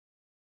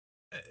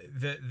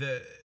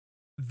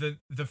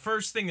 the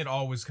first thing that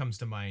always comes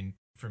to mind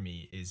for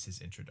me is his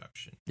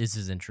introduction. This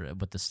is intro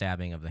with the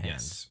stabbing of the hand.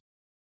 Yes.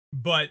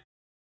 But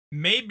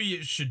maybe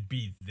it should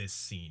be this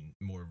scene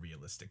more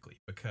realistically,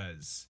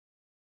 because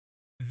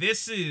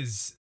this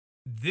is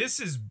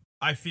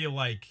I feel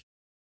like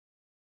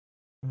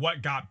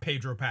what got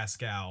Pedro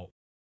Pascal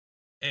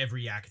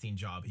every acting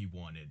job he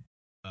wanted,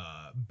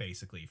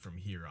 basically from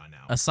here on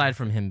out. Aside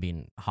from him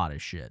being hot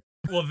as shit.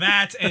 Well,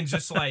 that and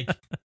just like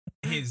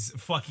his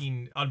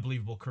fucking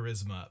unbelievable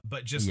charisma,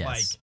 but just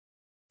like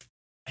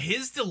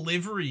his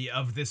delivery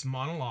of this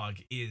monologue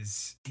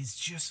is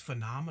just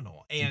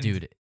phenomenal. And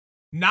dude,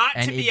 not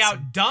to be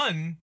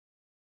outdone,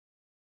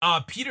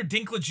 Peter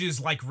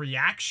Dinklage's like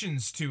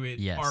reactions to it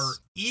are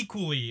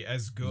equally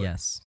as good.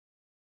 Yes.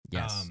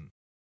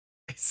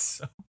 It's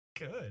so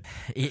good.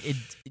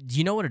 Do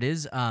you know what it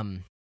is?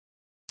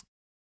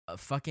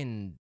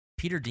 Fucking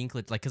Peter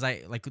Dinklage, like, cause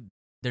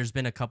there's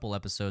been a couple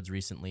episodes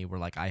recently where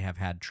like I have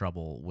had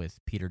trouble with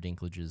Peter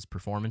Dinklage's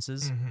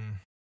performances.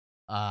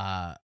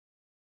 Mm-hmm.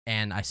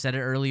 And I said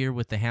it earlier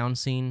with the hound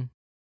scene,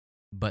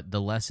 but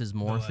the less is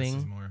more thing.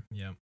 Less is more.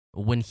 Yeah.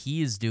 When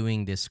he is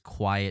doing this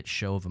quiet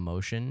show of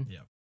emotion,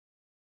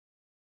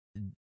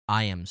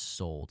 I am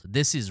sold.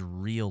 This is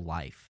real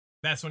life.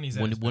 That's when he's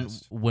at his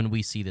best. When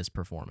we see this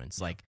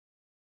performance, like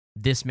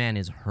this man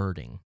is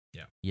hurting.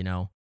 Yeah.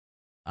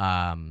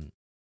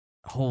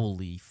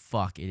 Holy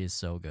fuck, it is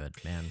so good,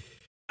 man.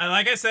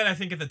 Like I said, I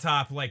think at the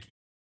top, like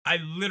I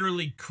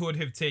literally could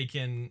have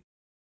taken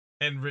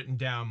and written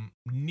down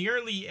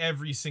nearly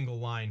every single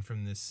line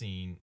from this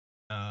scene,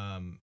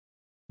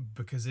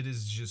 because it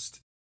is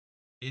just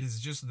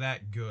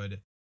that good.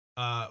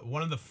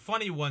 One of the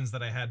funny ones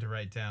that I had to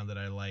write down that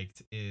I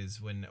liked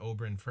is when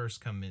Oberyn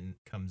first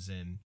comes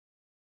in,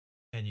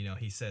 and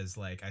he says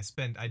like,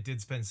 I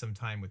did spend some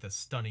time with a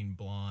stunning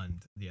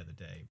blonde the other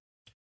day,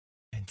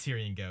 and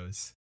Tyrion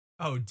goes,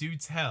 "Oh, do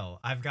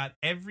tell. I've got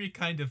every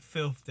kind of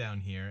filth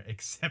down here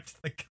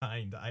except the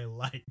kind I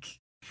like."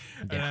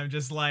 And Yeah. I'm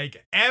just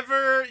like,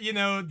 ever,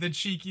 the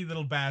cheeky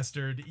little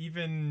bastard,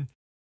 even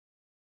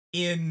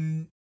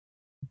in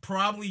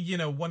probably,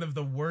 one of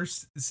the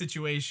worst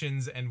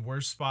situations and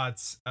worst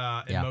spots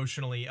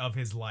emotionally of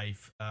his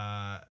life,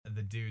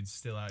 the dude's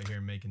still out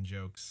here making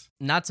jokes.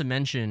 Not to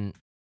mention,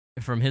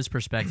 from his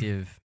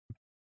perspective,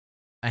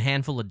 a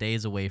handful of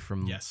days away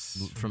from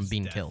his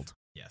being death. killed.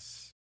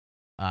 Yes.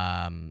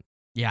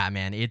 Yeah,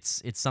 man,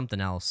 it's something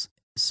else.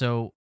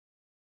 So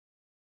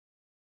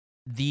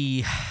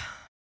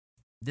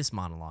this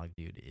monologue,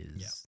 dude,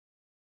 is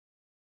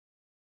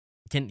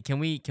Can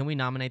we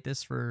nominate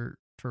this for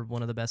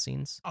one of the best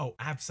scenes? Oh,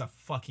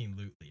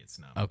 abso-fucking-lutely, it's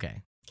not.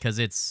 Okay, because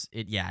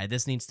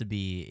this needs to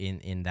be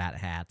in that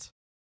hat.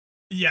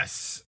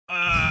 Yes.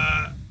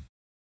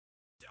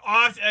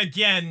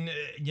 Again,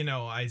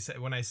 I said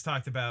when I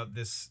talked about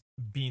this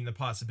being the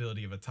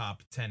possibility of a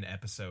top 10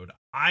 episode,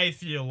 I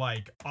feel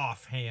like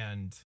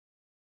offhand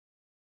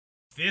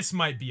this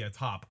might be a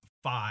top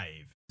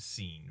 5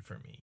 scene for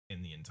me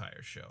in the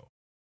entire show.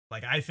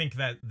 Like, I think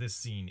that this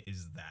scene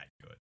is that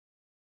good.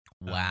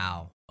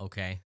 Wow.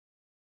 Okay.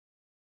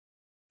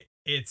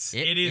 It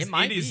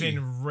is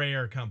in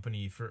rare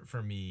company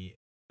for me.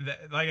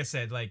 Like I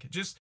said, like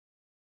just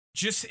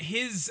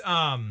his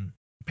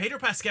Pedro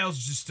Pascal's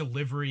just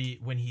delivery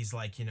when he's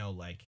like,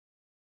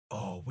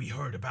 "Oh, we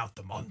heard about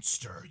the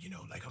monster,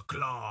 like a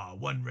claw,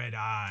 one red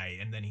eye,"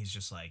 and then he's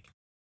just like,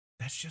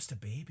 "That's just a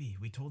baby.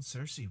 We told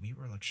Cersei. We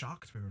were like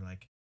shocked. We were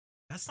like,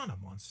 that's not a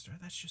monster.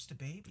 That's just a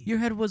baby." Your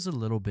head was a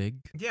little big.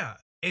 Yeah,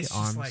 it's the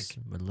just arms like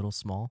were a little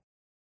small.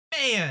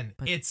 Man,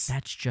 but it's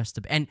that's just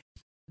and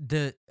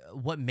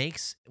what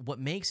makes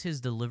his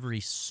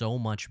delivery so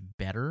much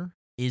better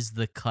is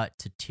the cut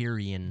to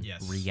Tyrion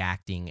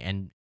reacting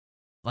and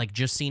like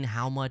just seeing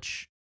how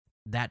much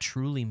that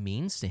truly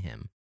means to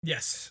him.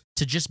 Yes,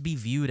 to just be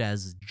viewed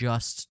as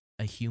just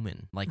a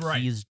human, like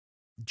he's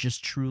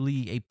just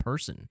truly a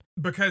person.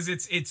 Because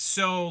it's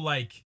so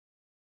like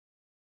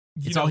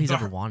it's all he's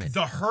ever wanted.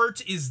 The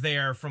hurt is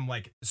there from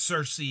like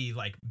Cersei,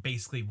 like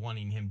basically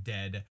wanting him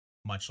dead,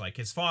 much like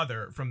his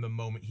father from the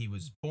moment he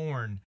was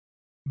born.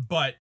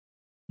 But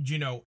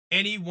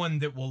anyone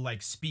that will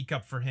like speak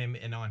up for him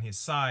and on his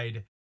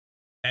side,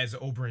 as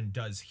Oberyn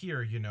does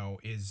here,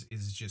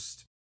 is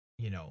just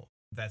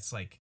that's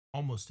like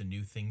almost a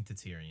new thing to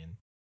Tyrion,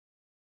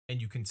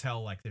 and you can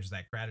tell like there's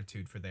that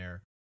gratitude for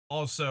there.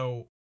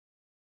 Also,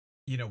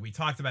 we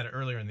talked about it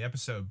earlier in the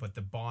episode, but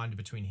the bond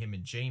between him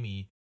and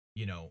Jaime,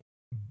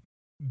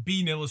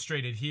 being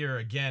illustrated here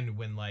again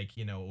when like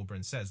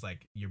Oberyn says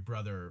like your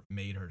brother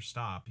made her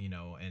stop,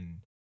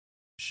 and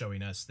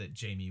showing us that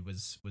Jaime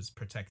was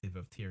protective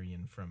of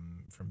Tyrion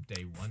from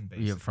day one,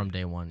 basically. Yeah, from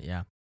day one,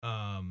 yeah.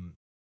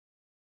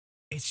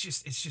 It's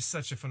just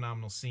such a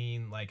phenomenal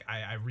scene. Like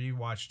I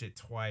rewatched it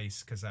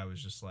twice because I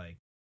was just like,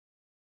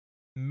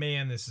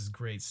 man, this is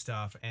great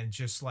stuff. And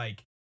just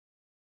like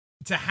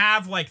to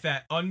have like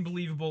that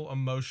unbelievable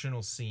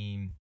emotional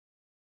scene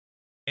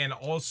and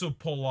also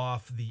pull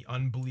off the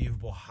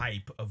unbelievable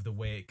hype of the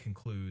way it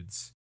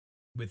concludes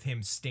with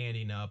him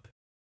standing up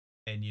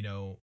and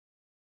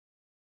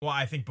well,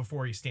 I think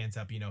before he stands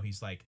up,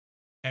 he's like,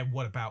 "And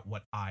what about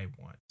what I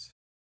want?"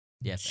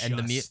 Yes,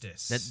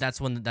 justice. And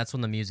that's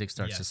when the music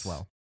starts to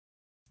swell.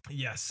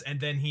 Yes, and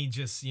then he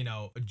just,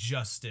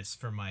 justice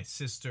for my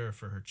sister,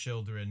 for her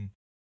children.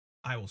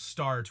 I will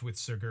start with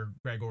Sir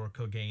Gregor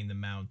Clegane the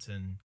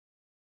Mountain,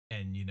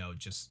 and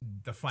just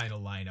the final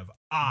line of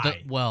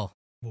will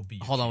be.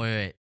 Hold on,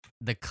 wait.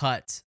 The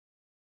cut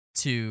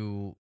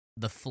to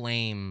the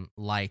flame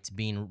light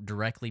being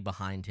directly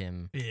behind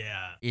him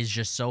is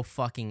just so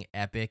fucking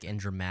epic and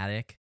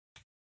dramatic.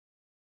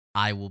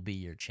 I will be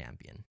your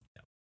champion.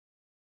 Yep.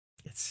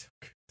 It's so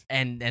good.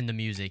 And the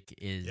music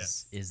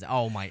is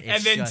oh my, it's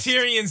and then just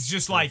Tyrion's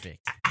just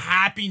perfect. Like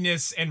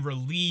happiness and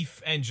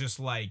relief and just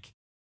like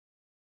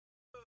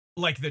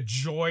the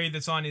joy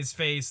that's on his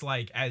face,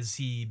 like as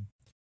he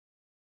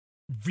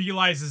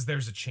realizes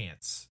there's a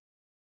chance.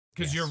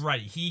 Because you're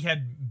right. He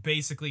had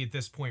basically at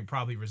this point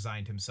probably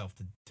resigned himself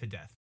to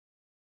death.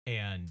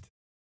 And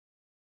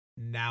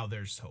now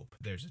there's hope.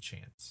 There's a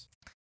chance.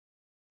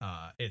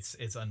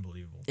 It's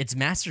unbelievable. It's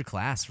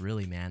masterclass,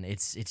 really, man.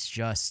 It's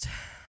just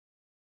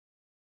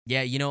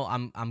yeah,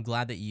 I'm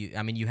glad that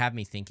you have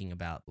me thinking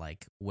about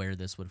like where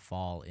this would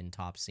fall in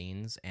top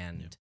scenes,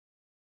 and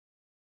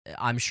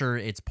I'm sure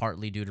it's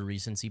partly due to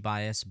recency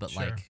bias, but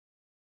like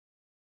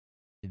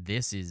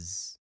this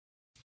is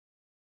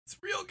it's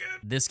real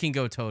good. This can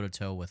go toe to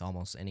toe with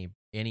almost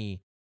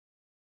any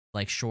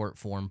like short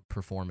form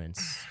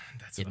performance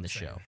That's what in I'm the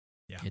saying. show.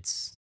 Yeah.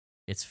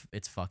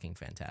 It's fucking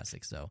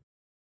fantastic. So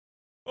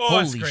Oh,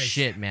 it's holy great.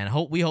 shit, man.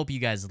 We hope you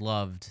guys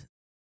loved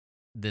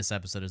this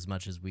episode as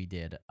much as we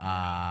did.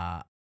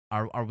 Yeah.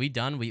 Are we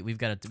done? We've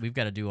got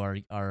to do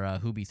our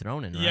Who Be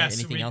Thrown In, right? Yes,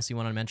 Anything else you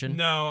want to mention?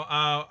 No,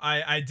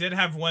 I did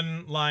have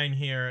one line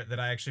here that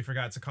I actually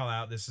forgot to call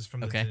out. This is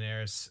from the Okay.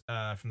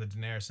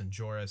 Daenerys and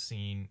Jorah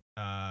scene.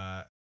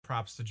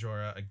 Props to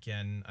Jorah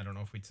again. I don't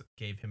know if we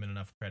gave him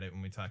enough credit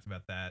when we talked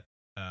about that.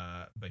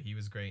 But he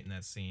was great in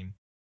that scene,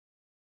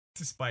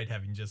 despite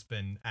having just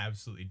been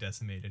absolutely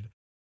decimated.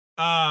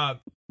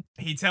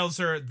 He tells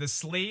her, "The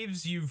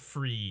slaves you've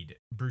freed,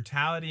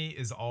 brutality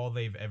is all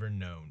they've ever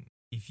known.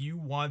 If you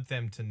want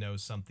them to know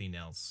something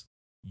else,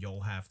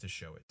 you'll have to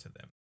show it to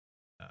them."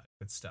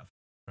 Good stuff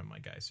from my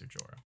guy, Sir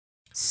Jorah.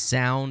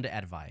 Sound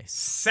advice.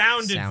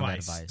 Sound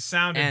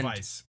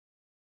advice.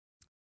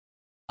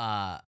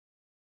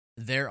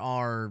 There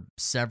are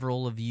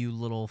several of you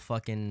little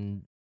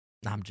fucking.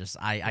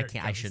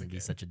 I shouldn't be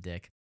such a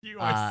dick.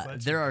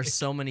 There are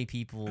so many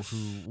people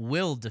who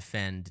will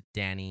defend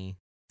Dany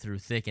through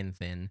thick and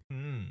thin,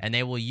 and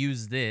they will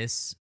use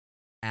this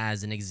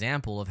as an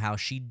example of how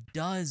she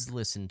does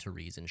listen to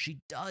reason. She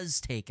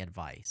does take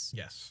advice.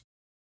 Yes.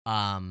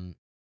 Come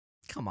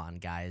on,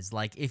 guys.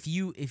 Like if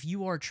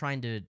you are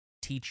trying to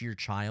teach your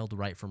child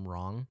right from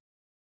wrong,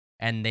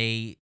 and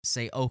they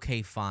say,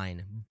 "Okay,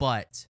 fine,"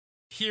 but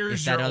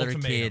here's if that your other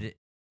ultimatum.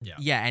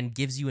 kid, and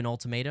gives you an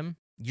ultimatum,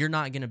 you're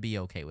not gonna be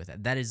okay with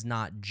it. That is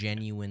not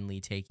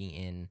genuinely taking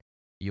in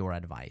your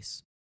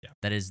advice. Yeah.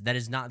 That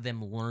is not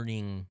them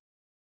learning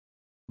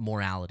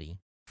morality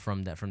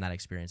from that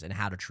experience and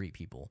how to treat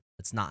people.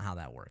 That's not how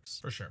that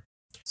works. For sure.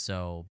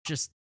 So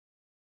just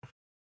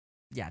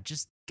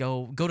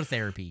go to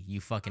therapy, you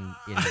fucking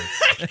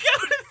idiots. Go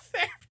to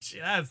therapy.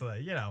 That's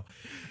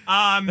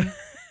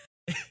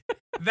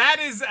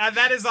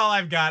that is all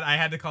I've got. I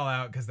had to call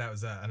out because that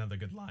was another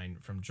good line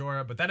from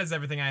Jorah, but that is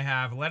everything I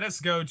have. Let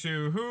us go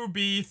to Who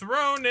Be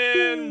Thrown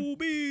In. Who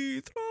be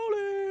thrown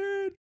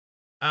in?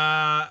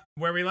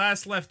 Where we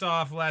last left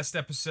off last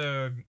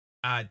episode,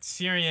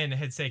 Tyrion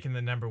had taken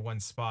the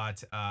 #1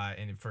 spot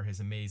for his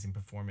amazing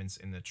performance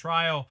in the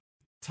trial.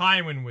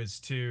 Tywin was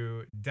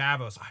 2.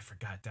 Davos, I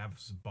forgot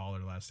Davos was a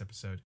baller last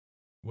episode,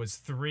 was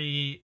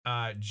 3.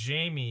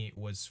 Jaime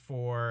was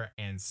 4,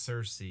 and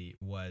Cersei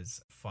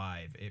was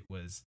 5. It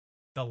was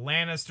the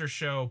Lannister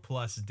show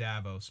plus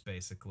Davos,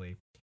 basically.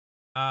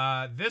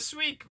 This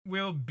week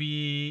will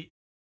be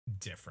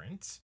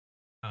different.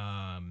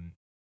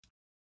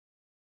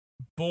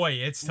 Boy,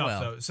 it's tough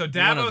though. So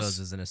Davos, one of those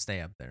is gonna stay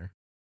up there.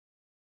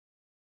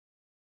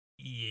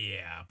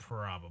 Yeah,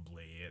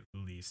 probably at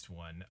least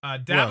one.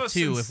 Davos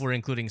 2 if we're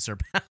including Sir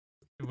Pal.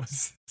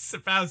 Sir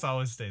Pal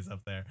always stays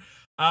up there.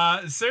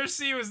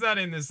 Cersei was not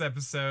in this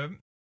episode.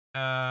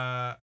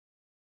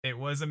 It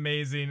was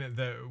amazing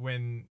that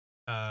when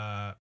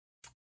Tyrion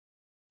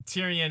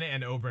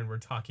and Oberyn were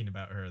talking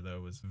about her,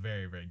 though, was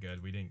very, very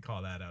good. We didn't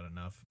call that out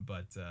enough,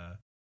 but the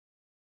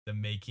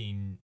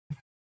making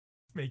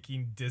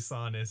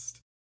dishonest,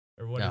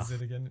 or what is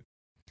it again?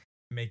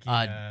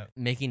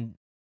 Making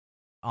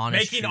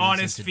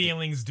honest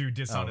feelings do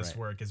dishonest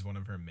work is one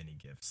of her mini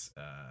gifts.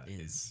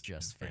 Is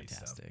just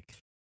fantastic.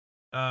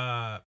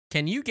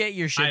 Can you get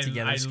your shit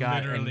together,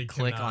 Scott, and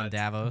click on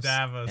Davos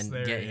and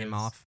get him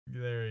off?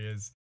 There he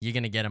is. You're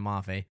gonna get him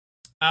off, eh?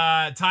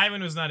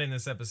 Tywin was not in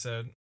this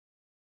episode.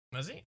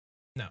 Was he?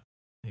 No,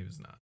 he was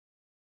not.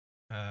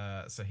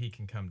 So he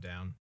can come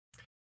down.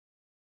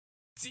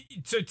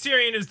 So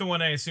Tyrion is the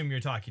one I assume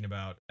you're talking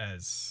about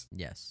as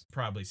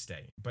probably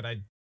stay, but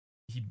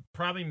he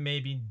probably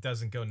maybe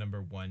doesn't go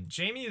 #1.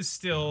 Jaime is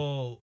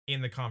still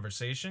in the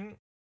conversation.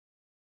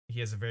 He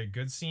has a very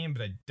good scene,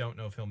 but I don't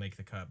know if he'll make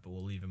the cut, but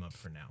we'll leave him up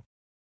for now.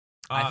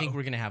 I think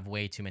we're going to have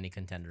way too many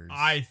contenders.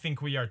 I think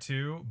we are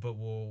too, but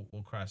we'll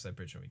cross that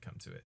bridge when we come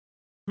to it.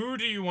 Who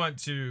do you want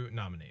to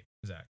nominate,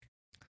 Zach?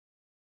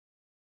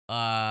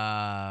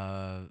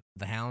 The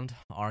Hound,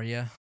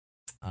 Arya.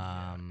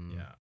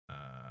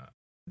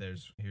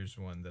 Here's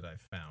one that I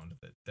found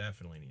that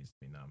definitely needs to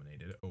be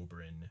nominated.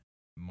 Oberyn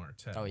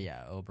Martell. Oh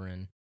yeah,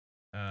 Oberyn.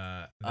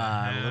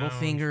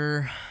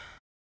 Littlefinger.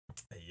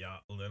 Yeah,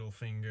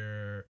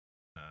 Littlefinger.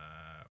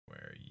 Where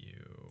are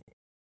you?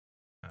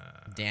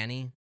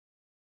 Dany.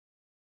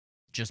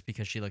 Just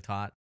because she looked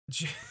hot.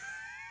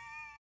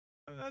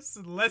 That's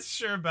less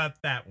sure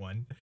about that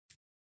one.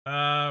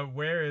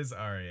 Where is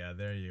Arya?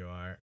 There you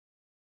are.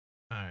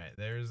 All right,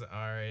 there's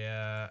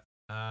Arya.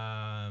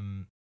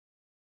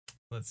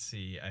 Let's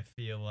see. I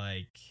feel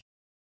like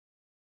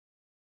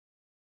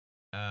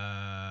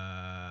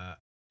I'll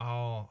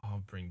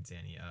bring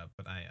Dany up,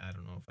 but I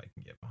don't know if I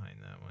can get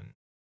behind that one.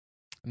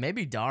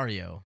 Maybe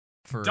Dario.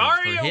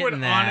 Dario would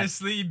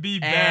honestly be a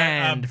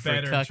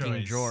better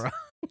choice. Jorah.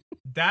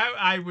 That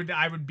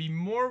I would be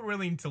more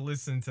willing to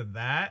listen to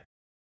that.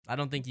 I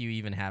don't think you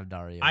even have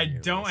Dario. I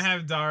don't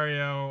have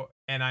Dario,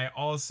 and I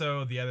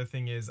also, the other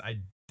thing is I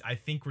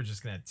think we're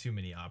just gonna have too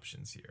many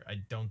options here. I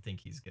don't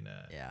think he's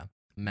gonna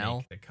Mel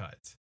make the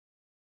cut.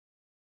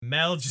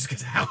 Mel just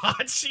because how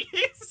hot she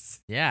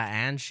is. Yeah,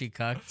 and she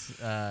cucked.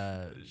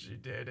 She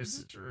did.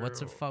 It's true. What's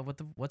her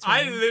what's her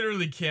I name?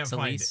 literally can't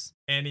find Celise?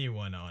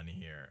 anyone on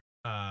here.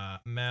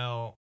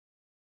 Mel.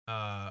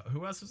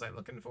 Who else was I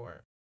looking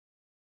for?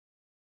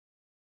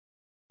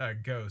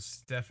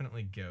 Ghost.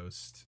 Definitely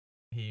Ghost.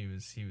 He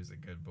was a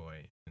good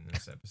boy in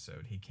this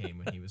episode. He came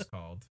when he was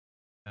called.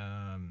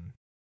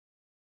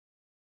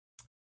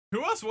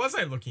 Who else was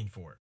I looking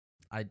for?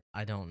 I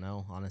don't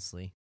know,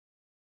 honestly.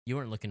 You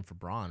weren't looking for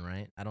Braun,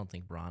 right? I don't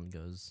think Braun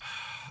goes.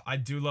 I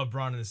do love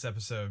Braun in this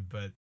episode,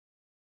 but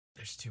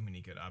there's too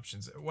many good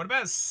options. What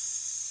about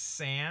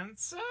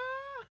Sansa?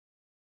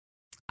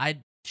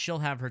 She'll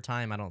have her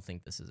time. I don't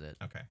think this is it.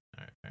 Okay.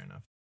 All right. Fair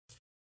enough.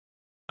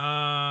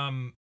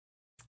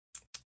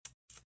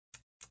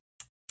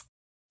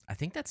 I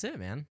think that's it,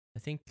 man. I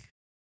think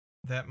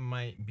that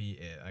might be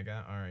it. I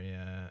got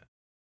Arya.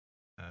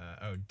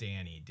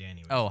 Danny.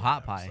 Danny was Oh, the one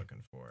Hot I was Pie.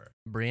 looking for.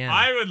 Brienne.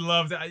 I would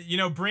love that. You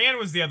know, Brienne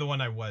was the other one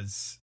I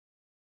was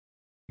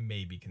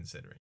maybe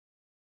considering.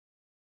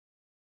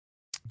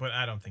 But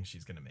I don't think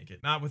she's gonna make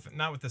it. Not with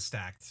the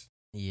stacked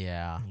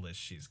list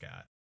she's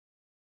got.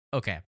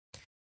 Okay.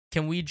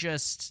 Can we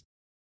just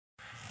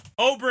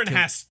Oberyn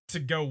has to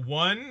go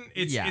one.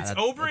 It's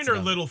Oberyn or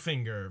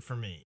Littlefinger for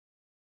me.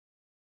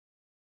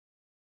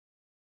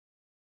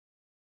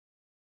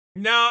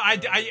 No,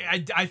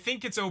 I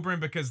think it's Oberyn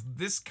because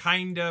this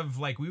kind of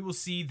like we will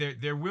see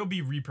there will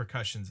be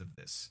repercussions of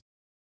this.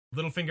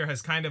 Littlefinger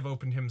has kind of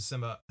opened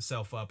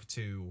himself up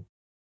to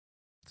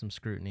some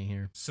scrutiny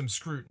here. So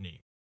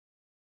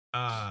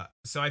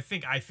I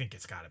think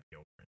it's got to be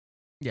Oberyn.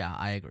 Yeah,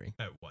 I agree.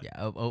 At what? Yeah,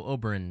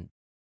 Oberyn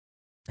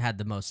had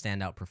the most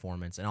standout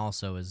performance and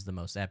also is the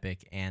most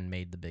epic and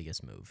made the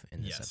biggest move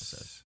in this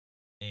episode.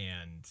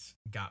 And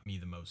got me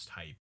the most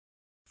hype.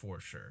 For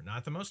sure.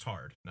 Not the most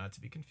hard. Not to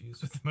be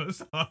confused with the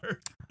most hard.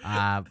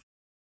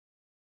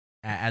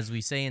 As we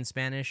say in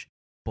Spanish,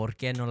 ¿por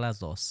qué no las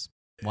dos?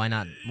 Why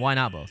not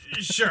both?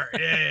 Sure.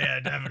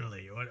 Yeah,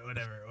 definitely.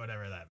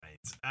 Whatever that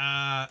means.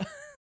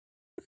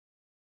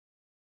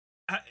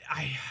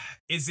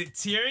 Is it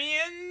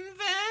Tyrion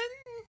then?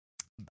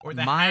 Or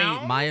the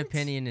Hound? My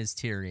opinion is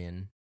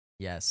Tyrion.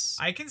 Yes.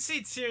 I can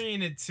see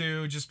Tyrion at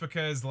 2 just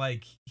because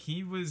like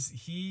he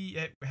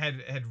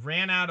had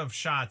ran out of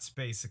shots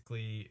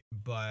basically,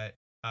 but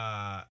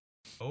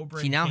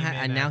Oberyn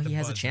he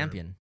has a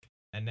champion.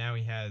 And now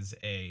he has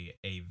a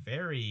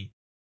very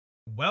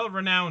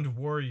well-renowned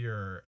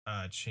warrior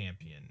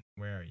champion.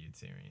 Where are you,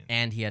 Tyrion?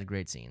 And he had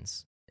great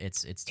scenes.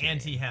 It's Tyrion,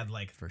 and he had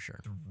like for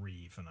sure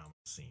 3 phenomenal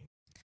scenes.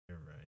 You're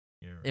right.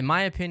 In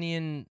my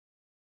opinion,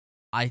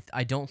 I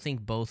don't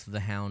think both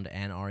the Hound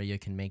and Arya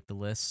can make the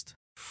list.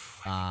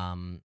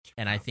 And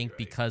I think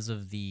because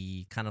of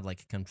the kind of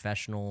like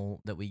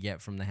confessional that we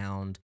get from the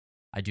Hound,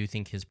 I do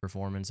think his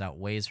performance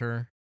outweighs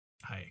her.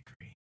 I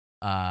agree.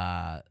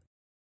 I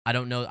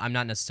don't know. I'm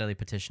not necessarily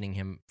petitioning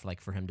him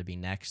for him to be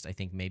next. I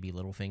think maybe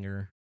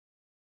Littlefinger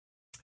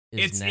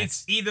is next.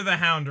 It's either the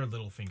Hound or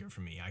Littlefinger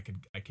for me. I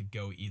could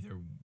go either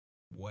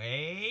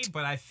way,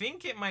 but I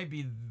think it might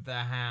be the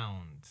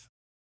Hound.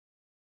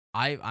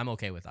 I'm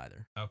okay with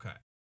either. Okay.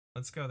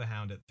 Let's go the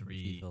Hound at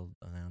 3. The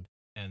Hound.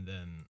 And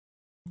then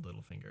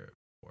Littlefinger at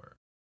 4.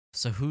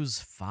 So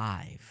who's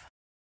 5?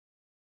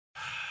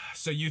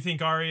 So you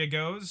think Arya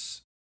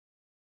goes?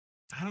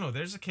 I don't know.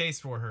 There's a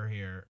case for her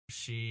here.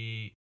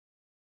 She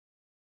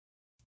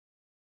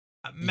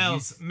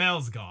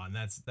Mel's gone.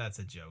 That's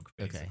a joke,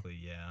 basically.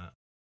 Okay. Yeah.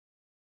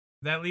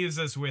 That leaves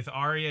us with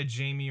Arya,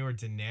 Jaime, or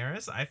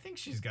Daenerys. I think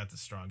she's got the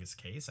strongest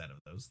case out of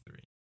those 3.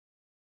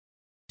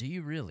 Do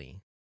you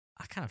really?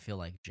 I kind of feel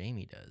like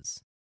Jaime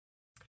does.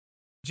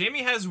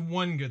 Jaime has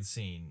one good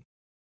scene.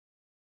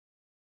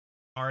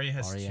 Arya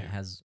has 2.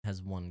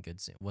 has one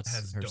good scene. What's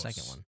her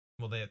second one?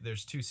 Well,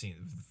 there's 2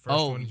 scenes. The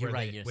first one you're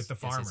right. Yes. With the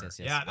farmer. Yes.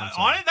 Yeah,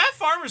 that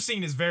farmer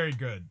scene is very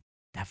good.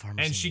 That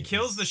farmer and she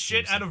kills the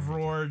shit out of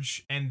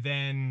Rorge, and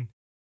then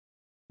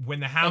when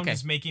the Hound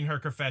is making her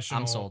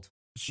confessional, I'm sold.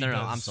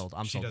 I'm sold.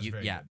 I'm sold.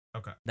 Yeah.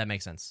 Okay. That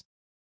makes sense.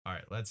 All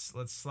right, let's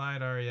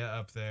slide Arya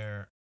up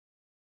there.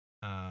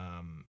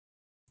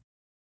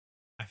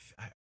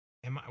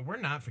 We're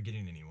not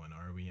forgetting anyone,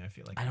 are we? I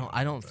feel like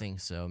I don't think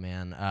so,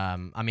 man.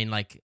 I mean,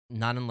 like,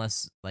 not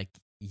unless like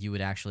you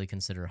would actually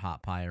consider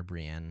Hot Pie or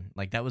Brienne.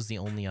 Like, that was the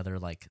only other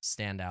like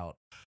standout.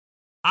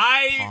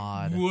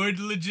 I would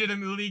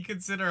legitimately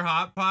consider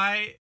Hot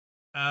Pie.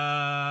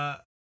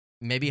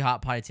 Maybe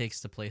Hot Pie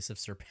takes the place of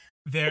Sir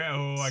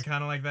Pounce. I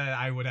kind of like that.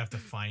 I would have to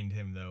find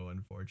him though,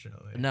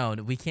 unfortunately. No,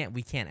 we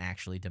can't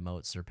actually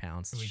demote Sir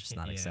Pounce. It's just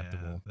not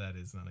acceptable. That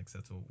is not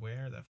acceptable.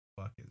 Where the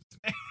fuck is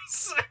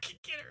so I can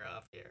get her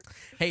off here.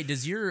 Hey,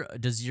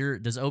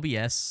 does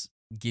OBS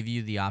give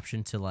you the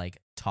option to like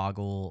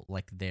toggle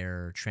like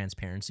their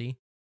transparency?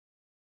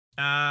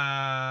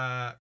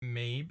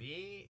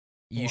 Maybe.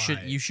 You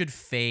should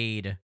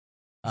fade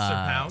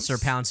Sir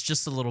Pounce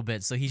just a little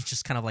bit, so he's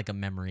just kind of like a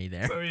memory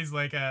there. So he's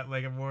like a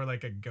more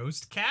like a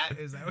ghost cat.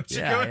 Is that what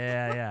you're going? for?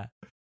 Yeah.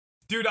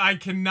 Dude, I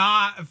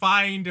cannot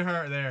find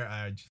her. There,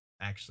 I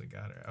actually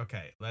got her.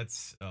 Okay,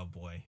 let's. Oh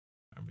boy,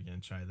 Are we gonna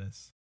try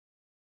this?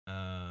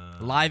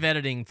 Live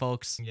editing,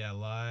 folks. Yeah,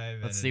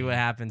 live. Let's see what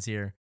happens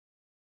here.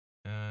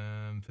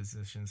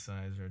 Position,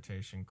 size,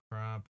 rotation,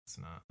 crop. It's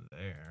not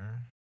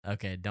there.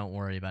 Okay, don't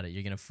worry about it.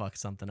 You're gonna fuck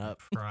something up.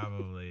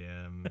 Probably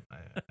am.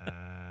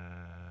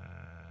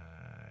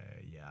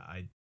 Yeah,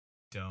 I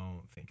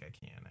don't think I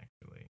can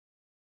actually.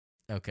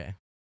 Okay.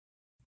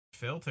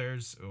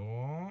 Filters.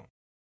 Oh.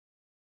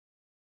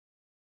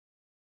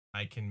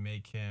 I can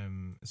make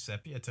him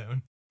sepia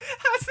tone.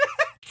 How's that?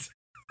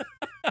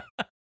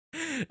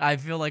 I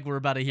feel like we're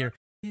about to hear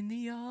 "In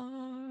the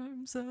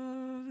Arms of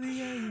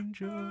the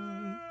Angel."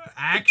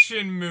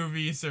 Action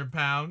movie, Sir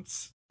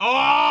Pounce.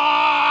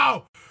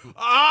 Oh!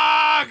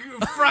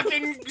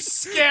 Fucking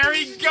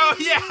scary go.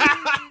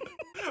 Yeah!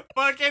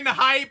 Fucking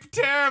hype,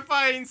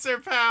 terrifying Sir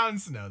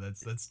Pounce. No,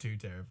 that's too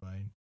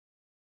terrifying.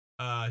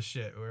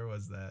 Shit, where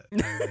was that?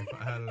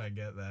 How did I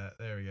get that?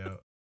 There we go.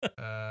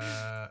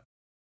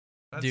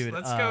 Dude,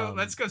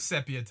 let's go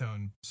sepia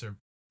tone, Sir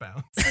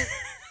Pounce.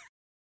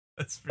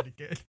 That's pretty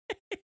good.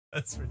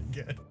 That's pretty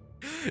good.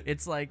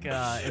 It's like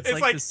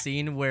the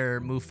scene where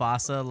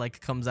Mufasa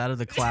like comes out of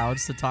the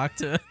clouds to talk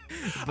to.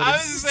 I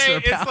was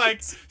saying it's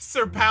like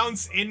Sir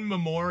Pounce in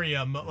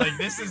memoriam. Like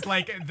this is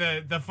like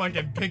the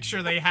fucking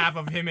picture they have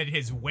of him at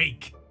his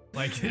wake.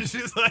 Like it's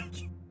just like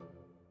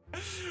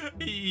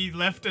he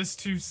left us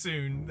too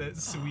soon. That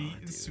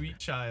sweet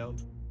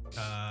child.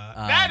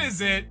 That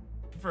is it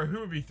for Who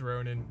Would Be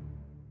Thrown In.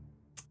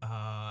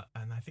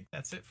 And I think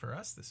that's it for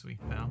us this week,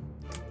 pal.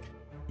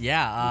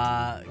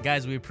 Yeah,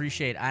 guys, we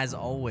appreciate, as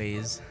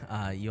always,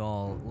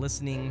 y'all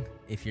listening.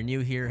 If you're new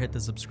here, hit the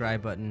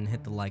subscribe button,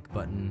 hit the like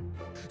button.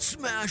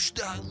 Smash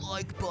that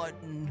like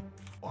button.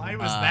 Why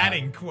was that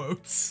in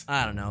quotes?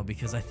 I don't know,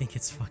 because I think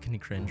it's fucking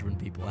cringe when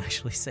people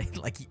actually say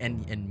like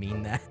and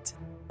mean that.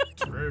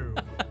 True.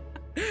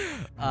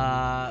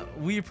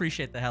 We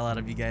appreciate the hell out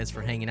of you guys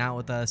for hanging out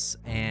with us,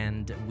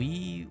 and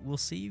we will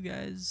see you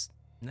guys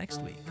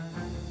next week.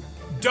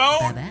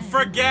 Don't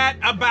forget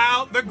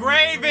about the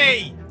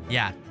gravy.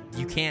 Yeah,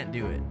 you can't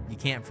do it. You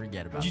can't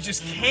forget about it. You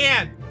just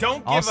can't. Don't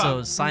give up.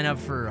 Also, sign up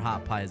for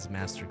Hot Pie's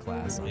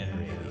masterclass on gravy.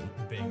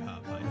 Yeah. Big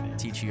Hot Pie fan.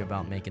 Teach you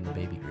about making the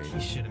baby gravy. He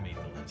should have made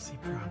the list.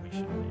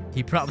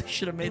 He probably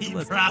should have made the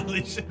list. He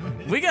probably should have made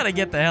the list. We got to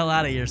get the hell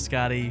out of here,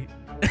 Scotty.